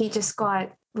he just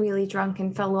got really drunk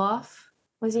and fell off?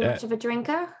 Was he much of a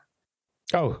drinker?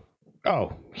 Oh,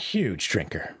 huge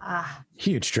drinker.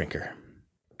 Huge drinker.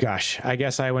 Gosh, I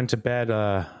guess I went to bed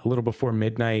a little before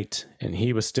midnight, and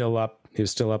he was still up. He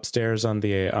was still upstairs on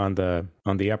the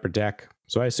upper deck.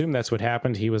 So I assume that's what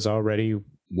happened. He was already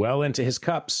well into his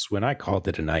cups when I called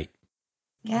it a night.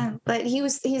 Yeah, but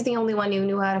he's the only one who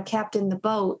knew how to captain the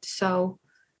boat. So,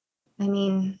 I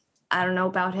mean, I don't know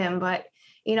about him, but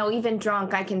even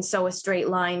drunk, I can sew a straight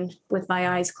line with my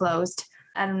eyes closed.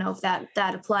 I don't know if that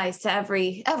applies to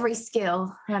every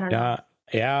skill. I don't know.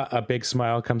 Yeah, a big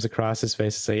smile comes across his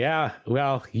face and say, yeah,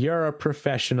 well, you're a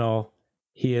professional.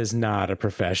 He is not a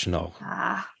professional.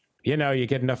 You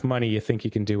get enough money, you think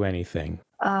you can do anything.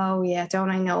 Oh, yeah, don't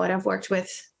I know it? I've worked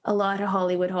with a lot of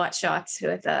Hollywood hotshots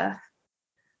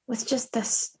with just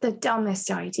the dumbest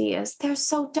ideas. They're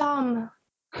so dumb.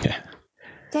 Yeah.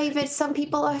 David, some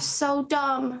people are so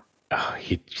dumb. Oh,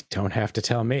 you don't have to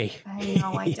tell me. I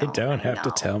know, I don't. You don't have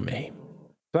to tell me.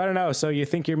 So I don't know. So you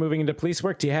think you're moving into police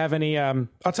work? Do you have any, I'll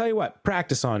tell you what,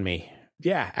 practice on me.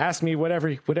 Yeah, ask me whatever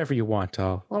you want.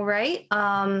 All right.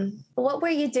 What were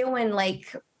you doing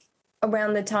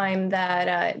around the time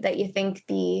that you think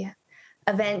the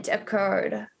event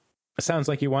occurred? It sounds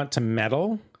like you want to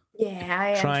meddle. Yeah, I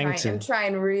am I'm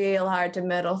trying real hard to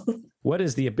meddle. What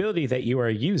is the ability that you are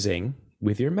using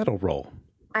with your meddle roll?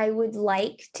 I would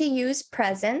like to use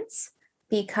presence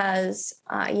because,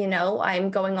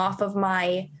 I'm going off of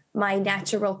my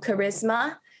natural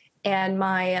charisma and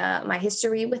my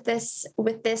history with this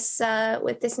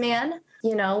man.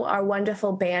 Our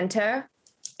wonderful banter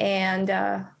and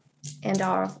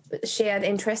our shared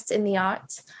interests in the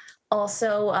arts.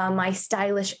 Also, my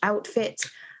stylish outfit.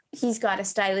 He's got a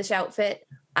stylish outfit.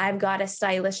 I've got a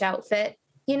stylish outfit.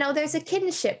 There's a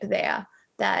kinship there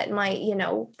that might,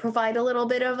 provide a little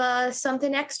bit of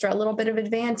something extra, a little bit of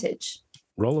advantage.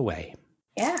 Roll away.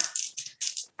 Yeah.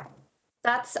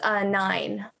 That's a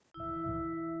 9.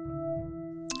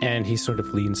 And he sort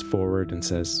of leans forward and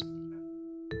says,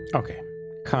 okay,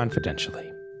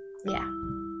 confidentially. Yeah.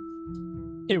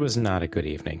 It was not a good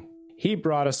evening. He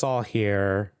brought us all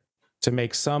here to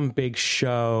make some big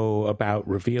show about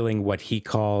revealing what he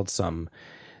called some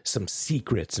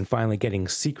secrets and finally getting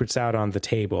secrets out on the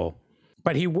table.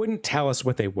 But he wouldn't tell us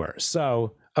what they were.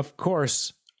 So, of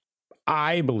course,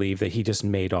 I believe that he just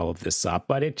made all of this up,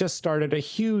 but it just started a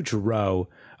huge row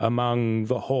among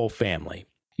the whole family.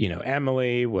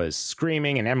 Emily was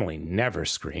screaming, and Emily never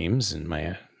screams, and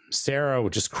my Sarah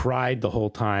just cried the whole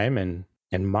time, and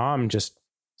Mom just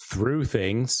threw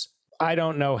things. I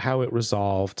don't know how it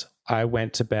resolved. I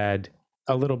went to bed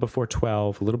a little before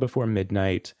 12, a little before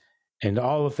midnight, and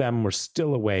all of them were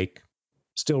still awake,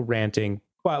 still ranting.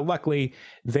 But luckily,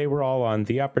 they were all on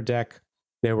the upper deck.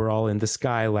 They were all in the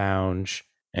Sky Lounge,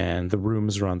 and the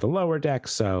rooms are on the lower deck,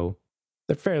 so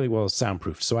they're fairly well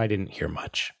soundproofed, so I didn't hear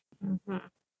much. Mm-hmm.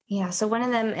 Yeah, so one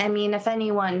of them, if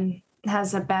anyone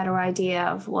has a better idea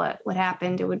of what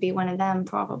happened, it would be one of them,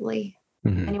 probably.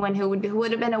 Mm-hmm. Anyone who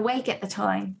would have been awake at the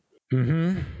time.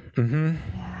 Mm-hmm. Mm-hmm.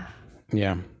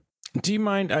 Yeah. Do you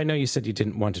mind? I know you said you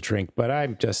didn't want to drink,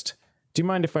 but do you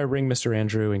mind if I ring Mr.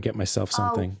 Andrew and get myself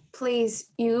something? Oh, please,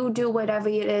 you do whatever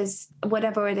it is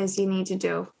you need to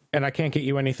do. And I can't get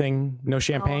you anything? No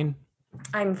champagne? Oh,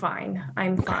 I'm fine.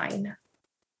 I'm fine.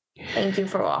 Thank you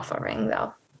for offering,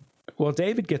 though. Well,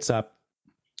 David gets up,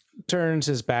 turns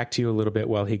his back to you a little bit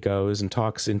while he goes and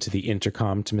talks into the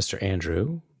intercom to Mr.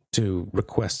 Andrew to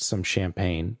request some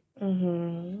champagne.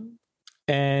 Mm-hmm.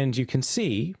 And you can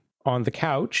see on the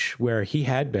couch where he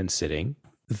had been sitting,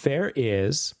 there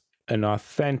is an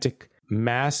authentic,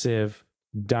 massive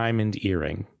diamond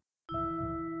earring.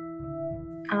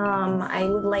 I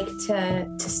would like to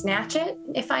snatch it,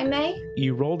 if I may.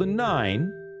 You rolled a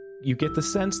 9. You get the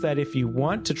sense that if you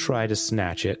want to try to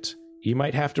snatch it, you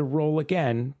might have to roll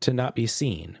again to not be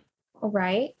seen. All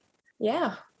right.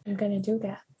 Yeah, I'm going to do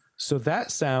that. So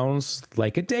that sounds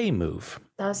like a day move.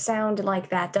 Does sound like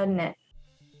that, doesn't it?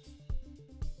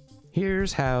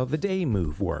 Here's how the day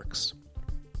move works.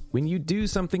 When you do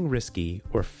something risky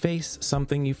or face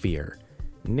something you fear,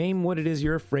 name what it is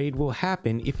you're afraid will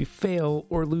happen if you fail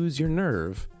or lose your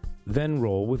nerve, then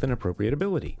roll with an appropriate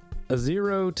ability. A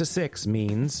 0 to 6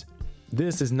 means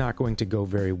this is not going to go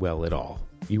very well at all.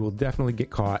 You will definitely get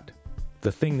caught.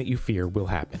 The thing that you fear will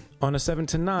happen. On a 7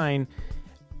 to 9,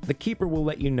 the keeper will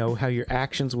let you know how your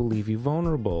actions will leave you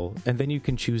vulnerable, and then you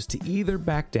can choose to either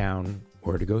back down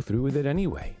or to go through with it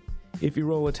anyway. If you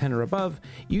roll a 10 or above,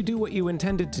 you do what you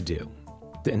intended to do,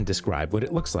 then describe what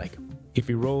it looks like. If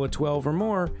you roll a 12 or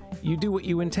more, you do what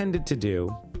you intended to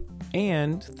do,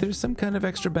 and there's some kind of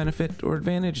extra benefit or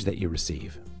advantage that you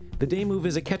receive. The day move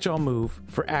is a catch-all move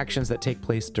for actions that take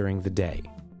place during the day.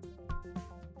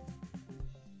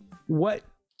 What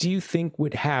do you think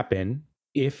would happen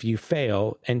if you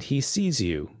fail and he sees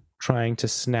you trying to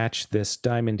snatch this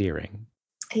diamond earring?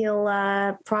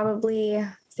 He'll probably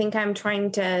think I'm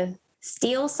trying to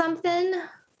steal something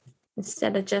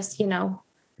instead of just,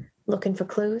 looking for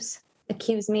clues.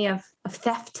 Accuse me of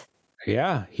theft.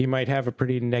 Yeah, he might have a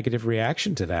pretty negative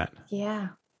reaction to that. Yeah.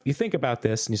 You think about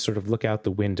this and you sort of look out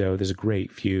the window. There's a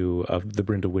great view of the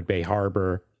Brindlewood Bay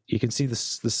Harbor. You can see the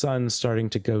sun starting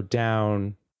to go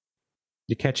down.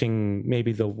 You're catching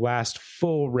maybe the last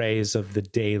full rays of the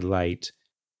daylight.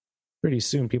 Pretty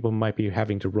soon people might be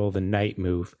having to roll the night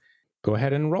move. Go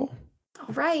ahead and roll.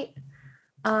 All right.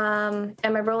 Am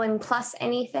I rolling plus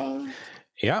anything?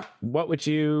 Yeah. What would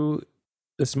you...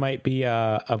 This might be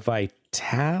a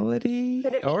vitality?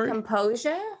 Could it be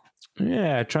composure?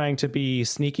 Yeah, trying to be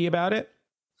sneaky about it.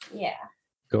 Yeah.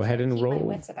 Go ahead and roll. My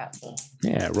wits about me.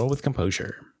 Yeah, roll with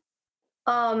composure.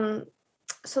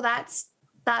 So that's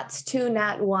 2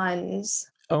 nat 1s.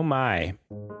 Oh my.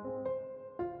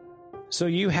 So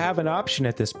you have an option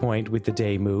at this point with the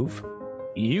day move.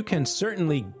 You can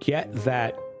certainly get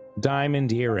that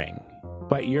diamond earring,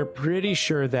 but you're pretty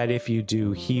sure that if you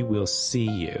do, he will see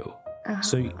you.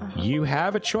 So you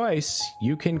have a choice.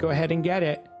 You can go ahead and get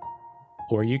it,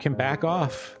 or you can back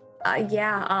off.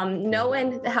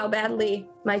 Knowing how badly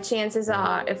my chances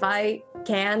are, if I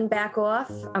can back off,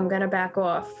 I'm going to back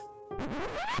off.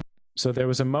 So there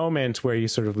was a moment where you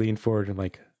sort of lean forward and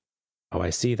like, oh, I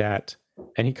see that.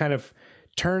 And he kind of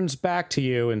turns back to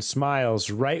you and smiles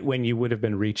right when you would have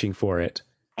been reaching for it.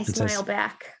 I smile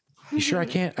back. You sure I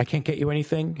can't get you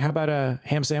anything? How about a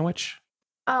ham sandwich?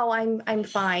 Oh, I'm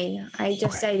fine. I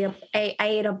just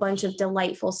ate a bunch of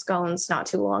delightful scones not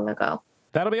too long ago.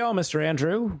 That'll be all, Mr.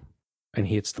 Andrew. And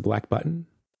he hits the black button.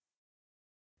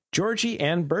 Georgie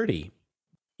and Bertie,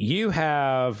 you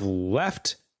have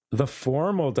left the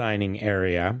formal dining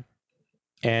area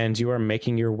and you are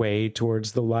making your way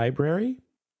towards the library.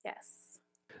 Yes.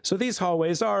 So these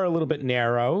hallways are a little bit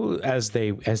narrow, as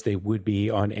they would be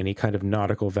on any kind of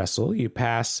nautical vessel. You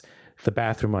pass the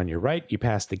bathroom on your right, you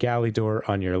pass the galley door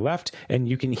on your left, and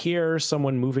you can hear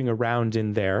someone moving around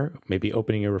in there, maybe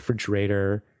opening a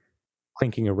refrigerator,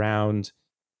 clinking around,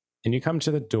 and you come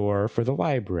to the door for the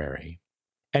library.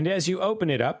 And as you open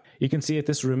it up, you can see that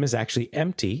this room is actually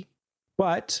empty,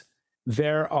 but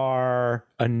there are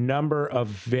a number of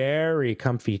very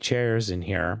comfy chairs in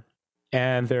here.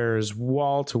 And there's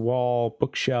wall-to-wall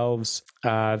bookshelves.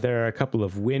 There are a couple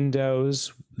of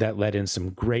windows that let in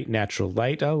some great natural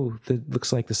light. Oh, it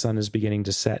looks like the sun is beginning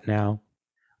to set now.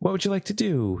 What would you like to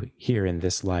do here in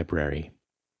this library?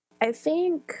 I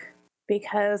think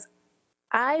because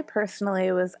I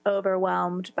personally was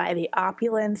overwhelmed by the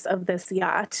opulence of this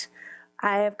yacht,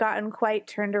 I have gotten quite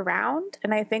turned around,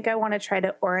 and I think I want to try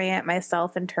to orient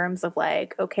myself in terms of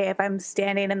like, okay, if I'm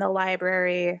standing in the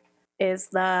library, is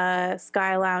the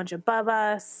Sky Lounge above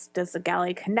us? Does the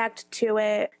galley connect to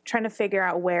it? Trying to figure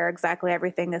out where exactly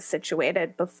everything is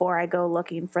situated before I go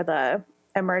looking for the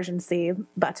emergency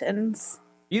buttons.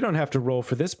 You don't have to roll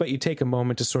for this, but you take a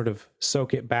moment to sort of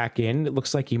soak it back in. It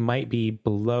looks like you might be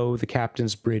below the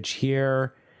captain's bridge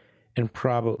here, and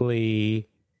probably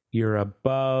you're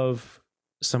above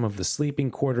some of the sleeping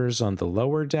quarters on the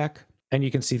lower deck. And you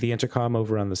can see the intercom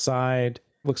over on the side.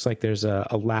 Looks like there's a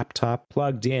laptop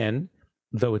plugged in,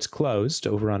 though it's closed,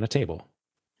 over on a table.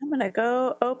 I'm going to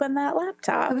go open that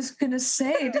laptop. I was going to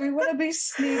say, do we want to be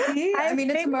sneaky? I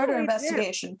mean, it's a murder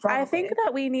investigation, probably. I think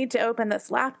that we need to open this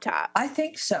laptop. I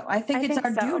think so. I think it's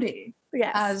our duty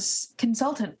as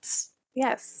consultants.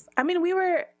 Yes. I mean,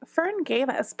 Fern gave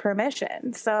us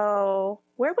permission, so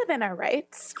we're within our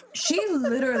rights. She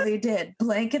literally did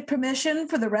blanket permission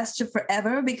for the rest of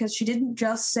forever because she didn't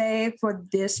just say for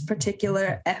this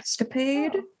particular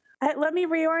escapade. Let me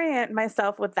reorient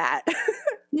myself with that.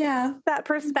 Yeah. That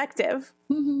perspective.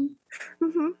 Mm-hmm.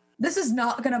 Mm-hmm. This is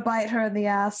not going to bite her in the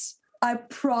ass. I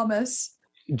promise.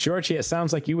 Georgie, it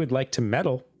sounds like you would like to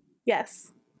meddle.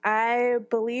 Yes. I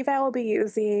believe I will be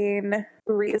using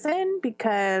reason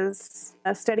because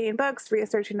studying books,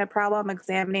 researching a problem,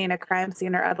 examining a crime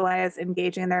scene, or otherwise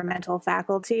engaging their mental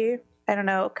faculty. I don't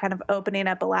know, kind of opening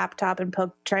up a laptop and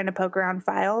trying to poke around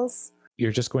files.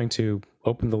 You're just going to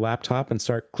open the laptop and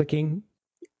start clicking?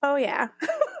 Oh, yeah.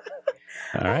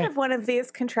 All right. I have one of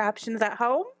these contraptions at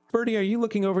home. Bertie, are you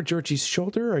looking over Georgie's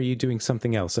shoulder, or are you doing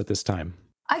something else at this time?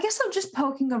 I guess I'm just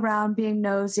poking around, being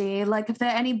nosy. Like, if there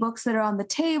are any books that are on the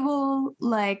table,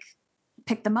 like,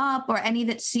 pick them up, or any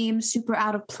that seem super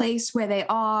out of place where they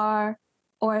are,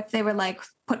 or if they were, like,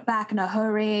 put back in a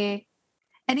hurry.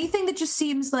 Anything that just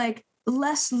seems, like,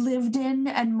 less lived in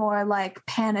and more, like,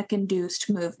 panic-induced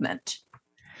movement.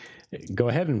 Go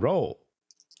ahead and roll.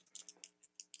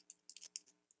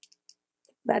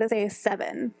 That is a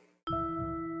 7.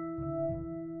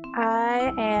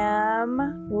 I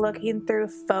am looking through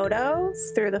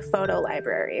photos through the photo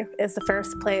library is the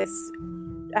first place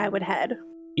I would head.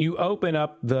 You open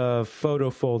up the photo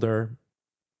folder,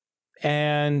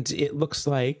 and it looks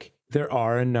like there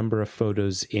are a number of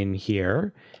photos in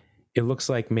here. It looks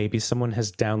like maybe someone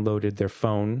has downloaded their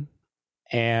phone.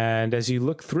 And as you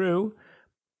look through,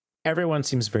 everyone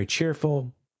seems very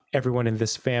cheerful. Everyone in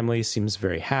this family seems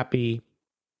very happy.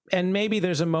 And maybe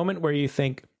there's a moment where you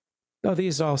think, oh,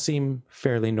 these all seem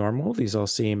fairly normal. These all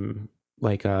seem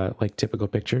like typical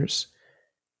pictures.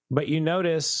 But you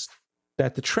notice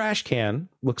that the trash can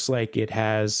looks like it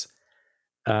has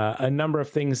a number of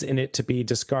things in it to be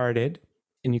discarded.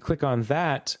 And you click on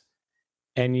that,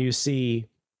 and you see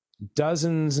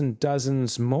dozens and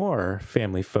dozens more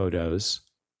family photos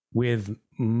with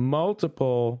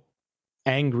multiple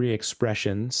angry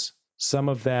expressions. Some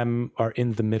of them are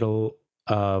in the middle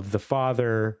of the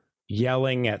father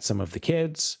yelling at some of the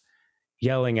kids,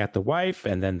 yelling at the wife,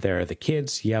 and then there are the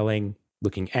kids yelling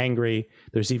looking angry.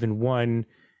 There's even one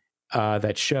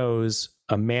that shows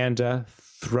Amanda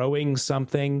throwing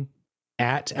something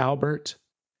at Albert.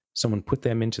 Someone put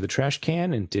them into the trash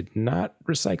can and did not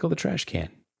recycle the trash can.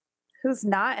 Who's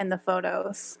not in the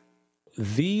photos?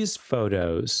 These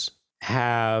photos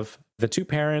have the two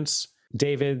parents,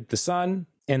 David, the son,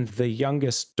 and the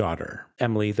youngest daughter,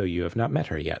 Emily, though you have not met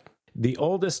her yet. The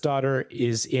oldest daughter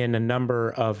is in a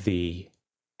number of the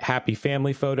happy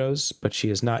family photos, but she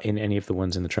is not in any of the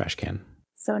ones in the trash can.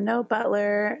 So no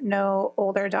butler, no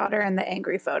older daughter in the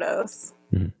angry photos.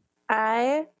 Mm-hmm.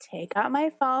 I take out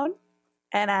my phone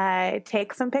and I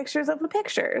take some pictures of the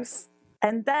pictures.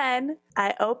 And then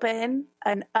I open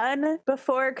an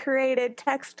unbefore created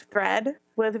text thread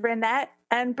with Renette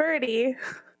and Birdie.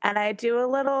 And I do a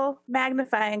little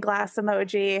magnifying glass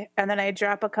emoji. And then I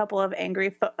drop a couple of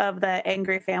the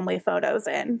angry family photos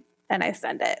in. And I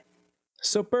send it.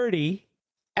 So Birdie,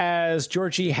 as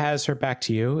Georgie has her back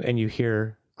to you and you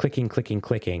hear clicking, clicking,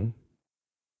 clicking,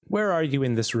 where are you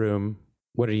in this room?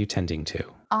 What are you tending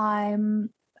to? I'm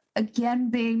again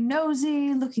being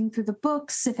nosy, looking through the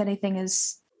books, if anything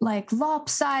is like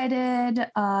lopsided,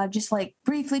 just like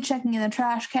briefly checking in the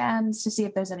trash cans to see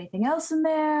if there's anything else in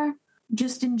there.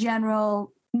 Just in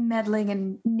general, meddling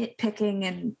and nitpicking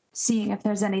and seeing if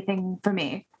there's anything for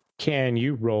me. Can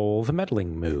you roll the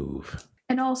meddling move?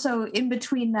 And also, in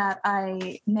between that,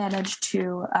 I managed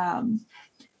to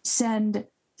send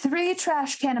 3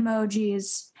 trash can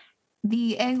emojis,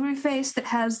 the angry face that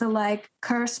has the, like,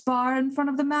 curse bar in front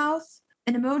of the mouth,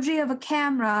 an emoji of a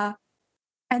camera,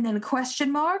 and then a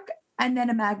question mark, and then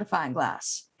a magnifying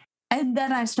glass. And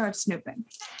then I start snooping.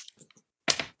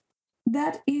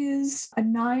 That is a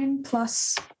 9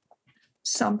 plus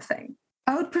something.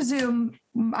 I would presume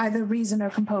either reason or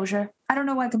composure. I don't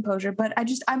know why composure, but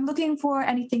I'm looking for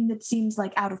anything that seems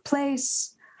like out of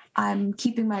place. I'm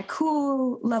keeping my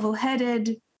cool,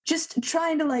 level-headed, just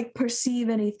trying to like perceive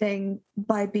anything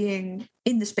by being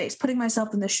in the space, putting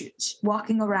myself in the shoes,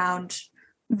 walking around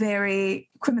very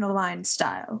Criminal Minds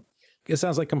style. It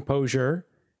sounds like composure.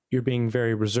 You're being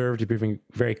very reserved. You're being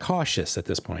very cautious at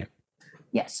this point.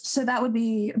 Yes, so that would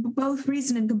be both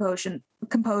reason and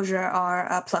composure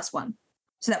are +1.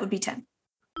 So that would be 10.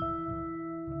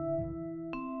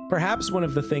 Perhaps one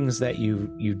of the things that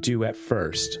you do at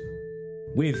first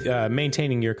with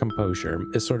maintaining your composure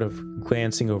is sort of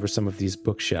glancing over some of these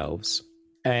bookshelves.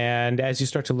 And as you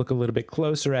start to look a little bit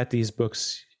closer at these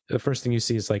books, the first thing you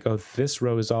see is like, oh, this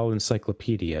row is all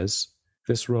encyclopedias.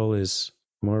 This row is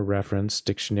more reference,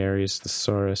 dictionaries,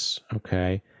 thesaurus.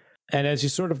 Okay. And as you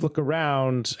sort of look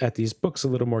around at these books a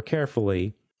little more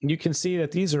carefully, you can see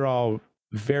that these are all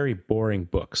very boring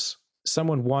books.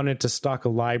 Someone wanted to stock a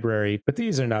library, but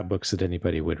these are not books that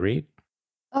anybody would read.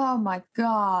 Oh my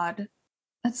God.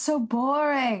 That's so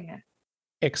boring.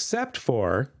 Except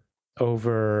for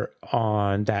over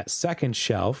on that second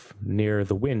shelf near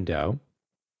the window,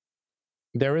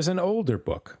 there is an older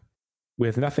book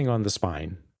with nothing on the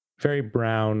spine. Very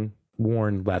brown,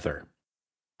 worn leather.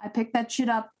 I picked that shit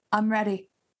up. I'm ready.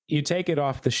 You take it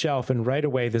off the shelf, and right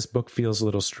away, this book feels a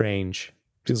little strange,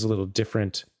 feels a little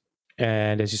different.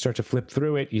 And as you start to flip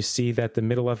through it, you see that the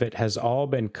middle of it has all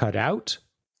been cut out,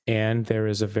 and there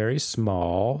is a very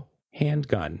small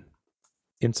handgun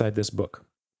inside this book.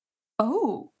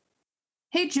 Oh.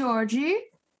 Hey, Georgie.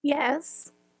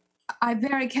 Yes. I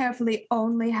very carefully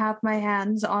only have my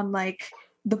hands on, like,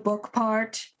 the book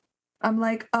part. I'm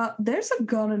like, there's a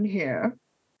gun in here.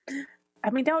 I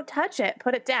mean, don't touch it.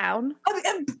 Put it down.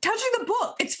 I'm touching the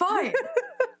book. It's fine.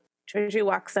 Georgie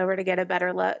walks over to get a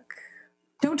better look.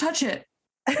 Don't touch it.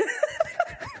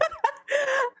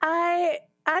 I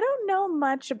don't know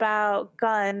much about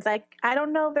guns. I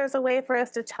don't know if there's a way for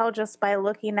us to tell just by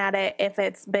looking at it if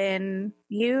it's been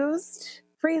used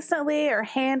recently or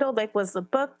handled. Like, was the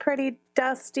book pretty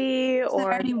dusty? Is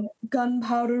there any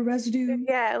gunpowder residue?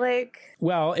 Yeah, like...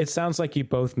 Well, it sounds like you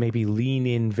both maybe lean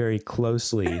in very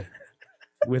closely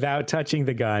without touching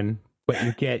the gun, but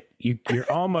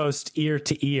you're almost ear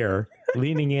to ear,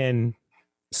 leaning in,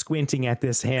 squinting at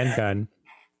this handgun.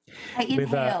 I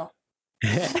inhale.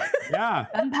 Yeah.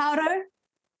 Gunpowder?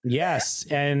 Yes,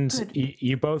 and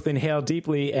you both inhale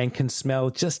deeply and can smell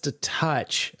just a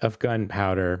touch of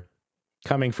gunpowder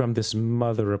coming from this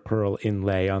mother of pearl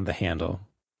inlay on the handle.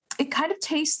 It kind of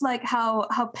tastes like how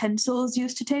pencils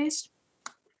used to taste.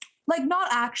 Like, not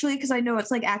actually, because I know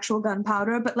it's like actual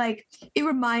gunpowder, but like it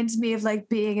reminds me of like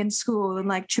being in school and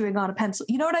like chewing on a pencil.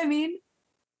 You know what I mean?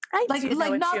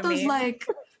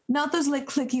 Not those like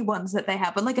clicky ones that they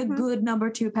have, but like a good number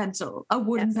 2 pencil, a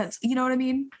wooden pencil. You know what I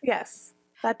mean? Yes.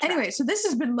 Anyway, so this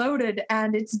has been loaded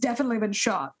and it's definitely been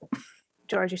shot.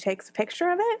 Georgie takes a picture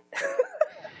of it.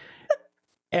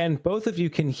 And both of you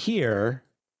can hear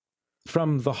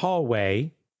from the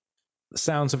hallway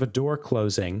sounds of a door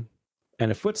closing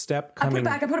and a footstep coming.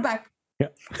 I put it back. Yeah.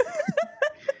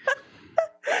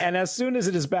 And as soon as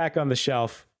it is back on the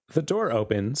shelf, the door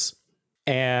opens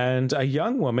and a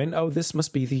young woman, oh, this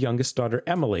must be the youngest daughter,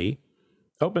 Emily,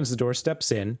 opens the door,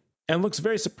 steps in, and looks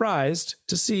very surprised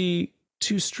to see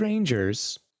two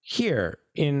strangers here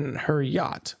in her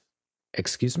yacht.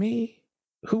 Excuse me?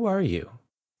 Who are you?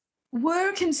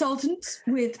 We're consultants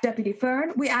with Deputy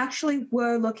Fern. We actually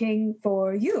were looking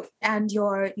for you and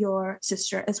your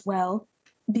sister as well,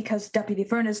 because Deputy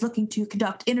Fern is looking to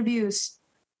conduct interviews.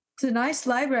 It's a nice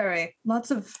library,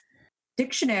 lots of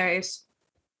dictionaries.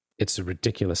 It's a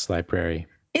ridiculous library.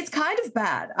 It's kind of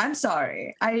bad. I'm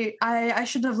sorry. I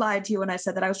shouldn't have lied to you when I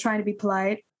said that. I was trying to be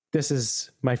polite. This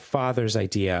is my father's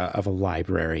idea of a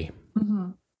library.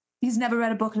 Mm-hmm. He's never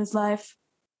read a book in his life.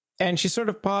 And she sort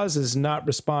of pauses, not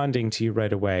responding to you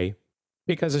right away,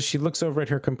 because as she looks over at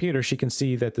her computer, she can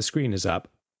see that the screen is up.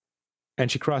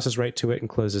 And she crosses right to it and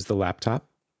closes the laptop.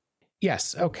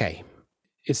 Yes, okay.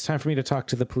 It's time for me to talk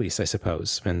to the police, I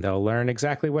suppose, and they'll learn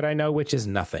exactly what I know, which is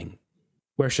nothing.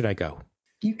 Where should I go?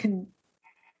 You can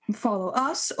follow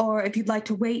us, or if you'd like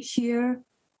to wait here,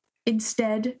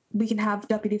 instead, we can have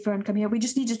Deputy Fern come here. We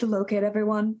just need you to locate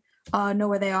everyone, know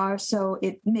where they are, so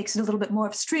it makes it a little bit more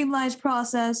of a streamlined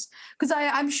process, because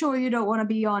I'm sure you don't want to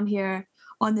be on here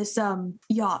on this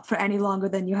yacht for any longer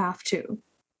than you have to.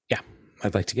 Yeah,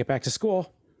 I'd like to get back to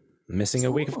school. Missing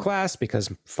a week of class because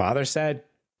Father said,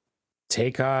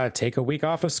 take a week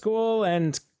off of school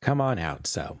and come on out.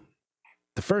 So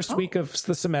the first week of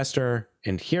the semester,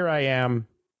 and here I am.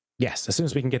 Yes, as soon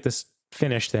as we can get this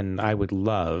finished, then I would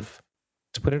love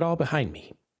to put it all behind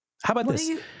me. How about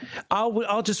this?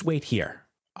 I'll just wait here.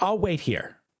 I'll wait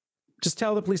here. Just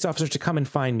tell the police officers to come and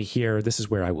find me here. This is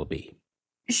where I will be.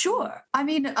 Sure. I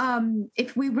mean,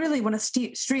 if we really want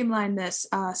to streamline this,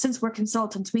 since we're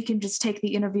consultants, we can just take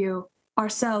the interview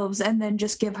ourselves and then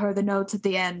just give her the notes at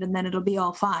the end, and then it'll be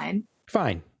all fine.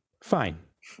 Fine.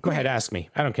 Go ahead, ask me.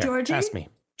 I don't care. Georgie? Ask me.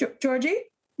 Georgie,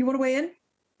 you want to weigh in?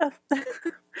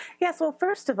 Yes, well,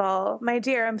 first of all, my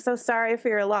dear, I'm so sorry for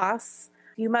your loss.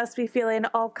 You must be feeling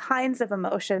all kinds of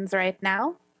emotions right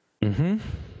now. Mm-hmm.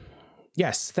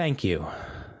 Yes, thank you.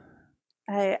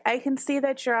 I can see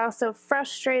that you're also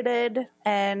frustrated,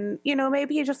 and,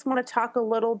 maybe you just want to talk a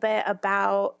little bit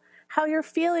about how you're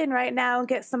feeling right now and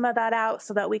get some of that out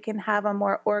so that we can have a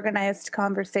more organized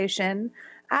conversation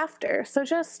after. So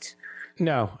just...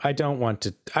 No, I don't want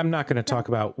to. I'm not going to talk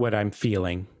about what I'm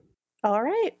feeling. All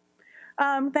right.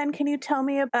 Then can you tell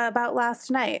me about last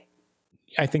night?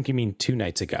 I think you mean 2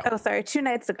 nights ago. Oh, sorry, 2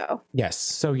 nights ago. Yes.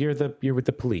 So you're with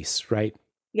the police, right?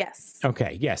 Yes.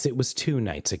 Okay. Yes, it was 2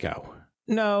 nights ago.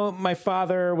 No, my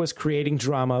father was creating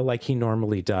drama like he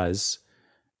normally does,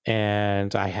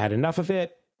 and I had enough of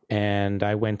it, and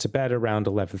I went to bed around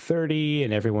 11:30,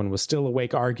 and everyone was still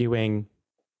awake arguing.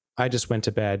 I just went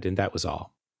to bed, and that was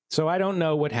all. So I don't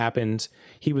know what happened.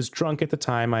 He was drunk at the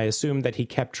time. I assumed that he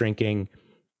kept drinking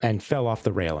and fell off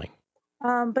the railing.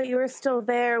 But you were still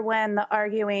there when the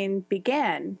arguing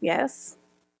began, yes?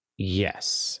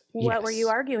 Yes. What were you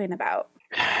arguing about?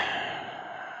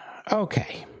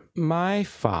 Okay. My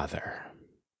father.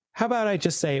 How about I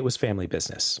just say it was family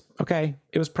business, okay?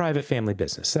 It was private family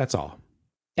business, that's all.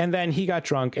 And then he got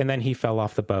drunk, and then he fell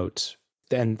off the boat,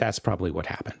 and that's probably what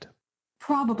happened.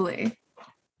 Probably.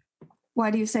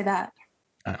 Why do you say that?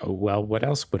 Well, what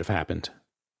else would have happened?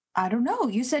 I don't know.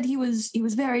 You said he was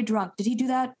very drunk. Did he do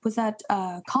that? Was that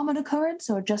a common occurrence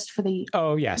or just for the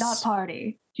yacht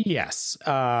party? Yes.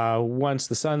 Once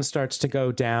the sun starts to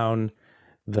go down,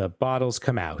 the bottles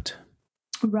come out.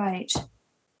 Right.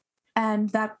 And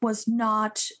that was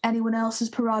not anyone else's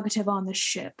prerogative on the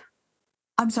ship.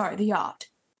 I'm sorry, the yacht.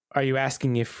 Are you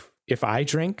asking if I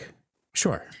drink?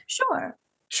 Sure.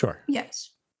 Sure.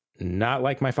 Yes. Not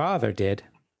like my father did.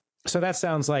 So that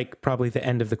sounds like probably the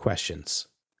end of the questions.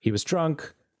 He was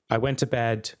drunk. I went to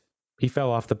bed. He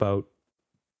fell off the boat.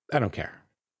 I don't care.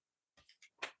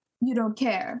 You don't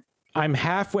care? I'm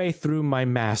halfway through my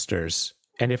master's,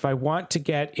 and if I want to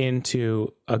get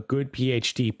into a good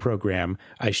PhD program,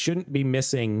 I shouldn't be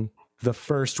missing the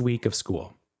first week of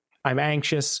school. I'm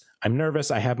anxious. I'm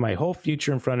nervous. I have my whole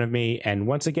future in front of me, and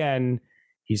once again,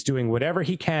 he's doing whatever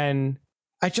he can.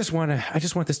 I just want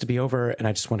this to be over, and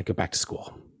I just want to go back to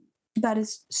school. That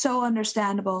is so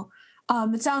understandable.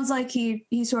 It sounds like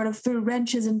he sort of threw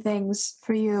wrenches in things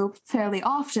for you fairly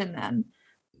often then.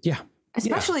 Yeah.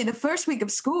 Especially the first week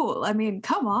of school. I mean,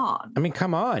 come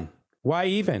on. Why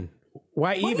even?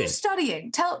 Why What are even? you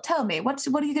studying? Tell me. What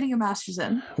are you getting your master's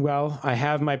in? Well, I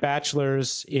have my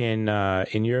bachelor's in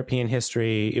European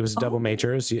history. It was a double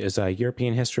major. It's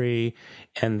European history,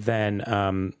 and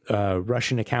then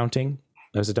Russian accounting.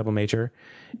 That was a double major,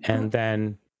 and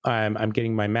then I'm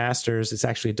getting my master's. It's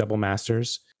actually a double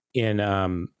master's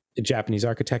in Japanese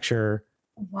architecture.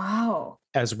 Wow.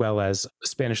 As well as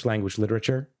Spanish language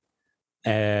literature.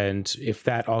 And if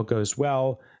that all goes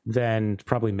well, then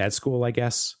probably med school, I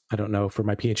guess. I don't know, for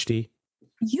my PhD.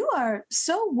 You are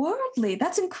so worldly.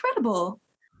 That's incredible.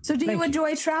 So do you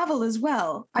enjoy travel as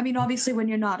well? I mean, obviously when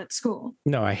you're not at school.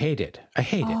 No, I hate it. I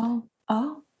hate it.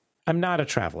 Oh. I'm not a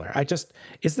traveler.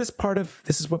 Is this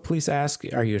what police ask?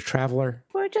 Are you a traveler?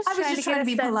 We're just I was just trying to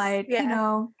be polite, you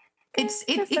know. It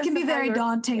can be very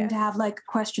daunting to have like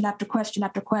question after question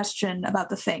after question about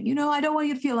the thing. You know, I don't want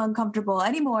you to feel uncomfortable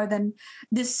any more than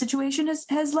this situation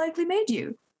has likely made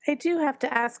you. I do have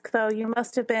to ask, though, you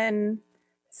must have been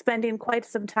spending quite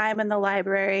some time in the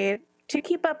library to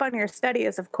keep up on your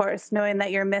studies, of course, knowing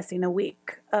that you're missing a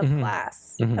week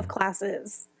of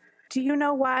classes. Do you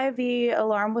know why the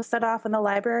alarm was set off in the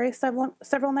library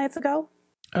several nights ago?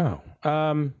 Oh,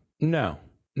 no,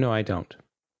 I don't.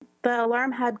 The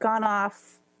alarm had gone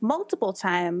off multiple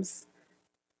times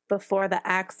before the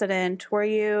accident. Were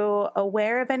you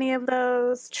aware of any of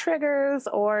those triggers,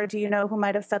 or do you know who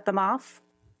might have set them off?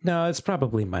 No, it's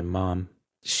probably my mom.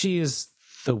 She is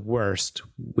the worst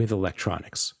with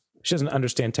electronics. She doesn't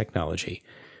understand technology.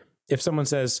 If someone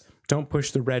says, don't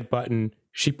push the red button,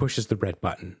 she pushes the red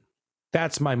button.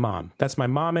 That's my mom. That's my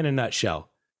mom in a nutshell.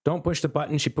 Don't push the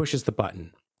button, she pushes the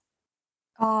button.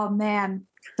 Oh, man.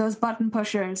 Those button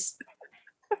pushers.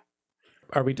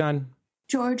 Are we done?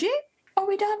 Georgie, are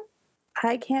we done?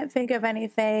 I can't think of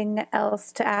anything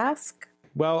else to ask.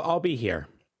 Well, I'll be here.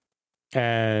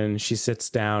 And she sits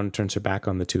down, turns her back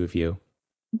on the two of you.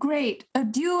 Great.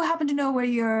 Do you happen to know where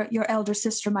your elder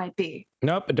sister might be?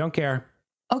 Nope, I don't care.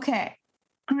 Okay.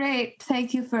 Great.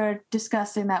 Thank you for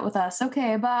discussing that with us.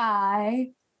 Okay, bye.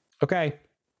 Okay.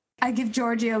 I give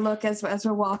Georgie a look as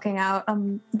we're walking out.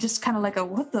 I'm just kind of like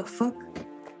what the fuck?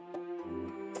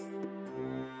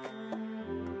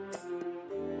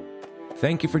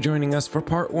 Thank you for joining us for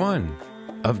part 1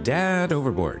 of Dad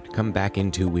Overboard. Come back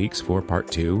in 2 weeks for part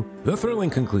 2, the thrilling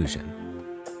conclusion.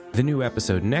 The new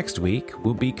episode next week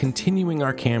will be continuing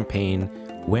our campaign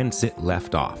whence it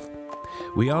left off.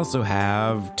 We also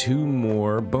have 2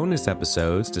 more bonus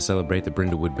episodes to celebrate the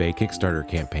Brindlewood Bay Kickstarter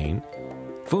campaign.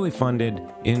 Fully funded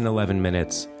in 11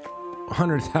 minutes,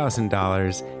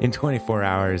 $100,000 in 24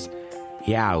 hours.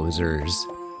 Yowzers.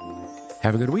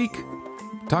 Have a good week.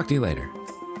 Talk to you later.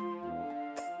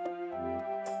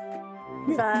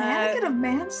 Mannequin of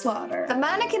manslaughter. The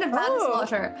mannequin of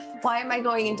manslaughter. Why am I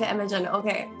going into Imogen?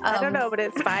 Okay. I don't know, but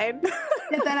it's fine.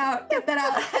 Get that out.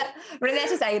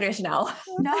 Renette is Irish now.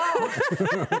 No.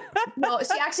 No,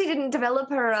 she actually didn't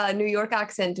develop her New York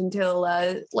accent until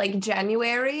like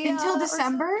January. Until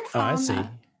December. Oh, I see.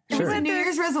 It was a New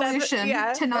Year's resolution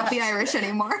to not be Irish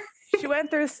anymore. She went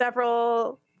through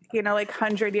several,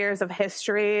 100 years of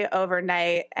history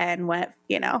overnight and went,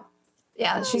 Yeah,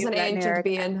 she's an ancient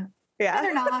being. Yeah.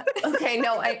 Better not. Okay,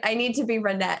 no, I need to be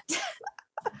Renette.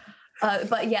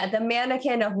 But yeah, The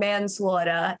Mannequin of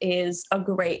Manslaughter is a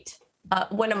great,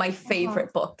 one of my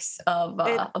favorite books of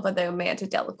the Amanda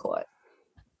Delacourt.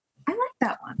 I like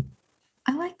that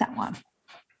one.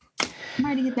 I'm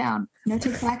writing it down. No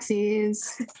take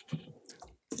backsies.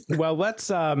 Well,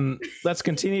 let's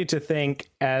continue to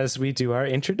think as we do our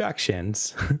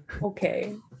introductions.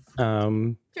 Okay. Jonah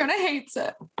hates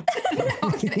it. No,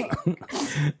 I'm kidding.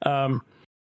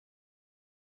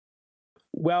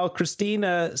 Well,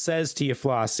 Christina says to you,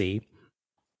 Flossie.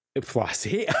 That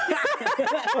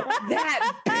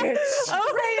bitch.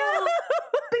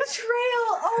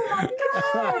 Betrayal. Oh my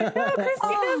God. No,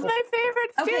 Christina's my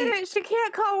favorite student. Okay. She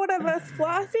can't call one of us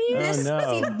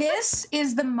Flossie. This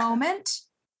is the moment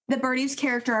that Birdie's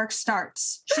character arc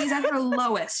starts. She's at her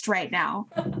lowest right now.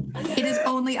 It is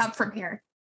only up from here.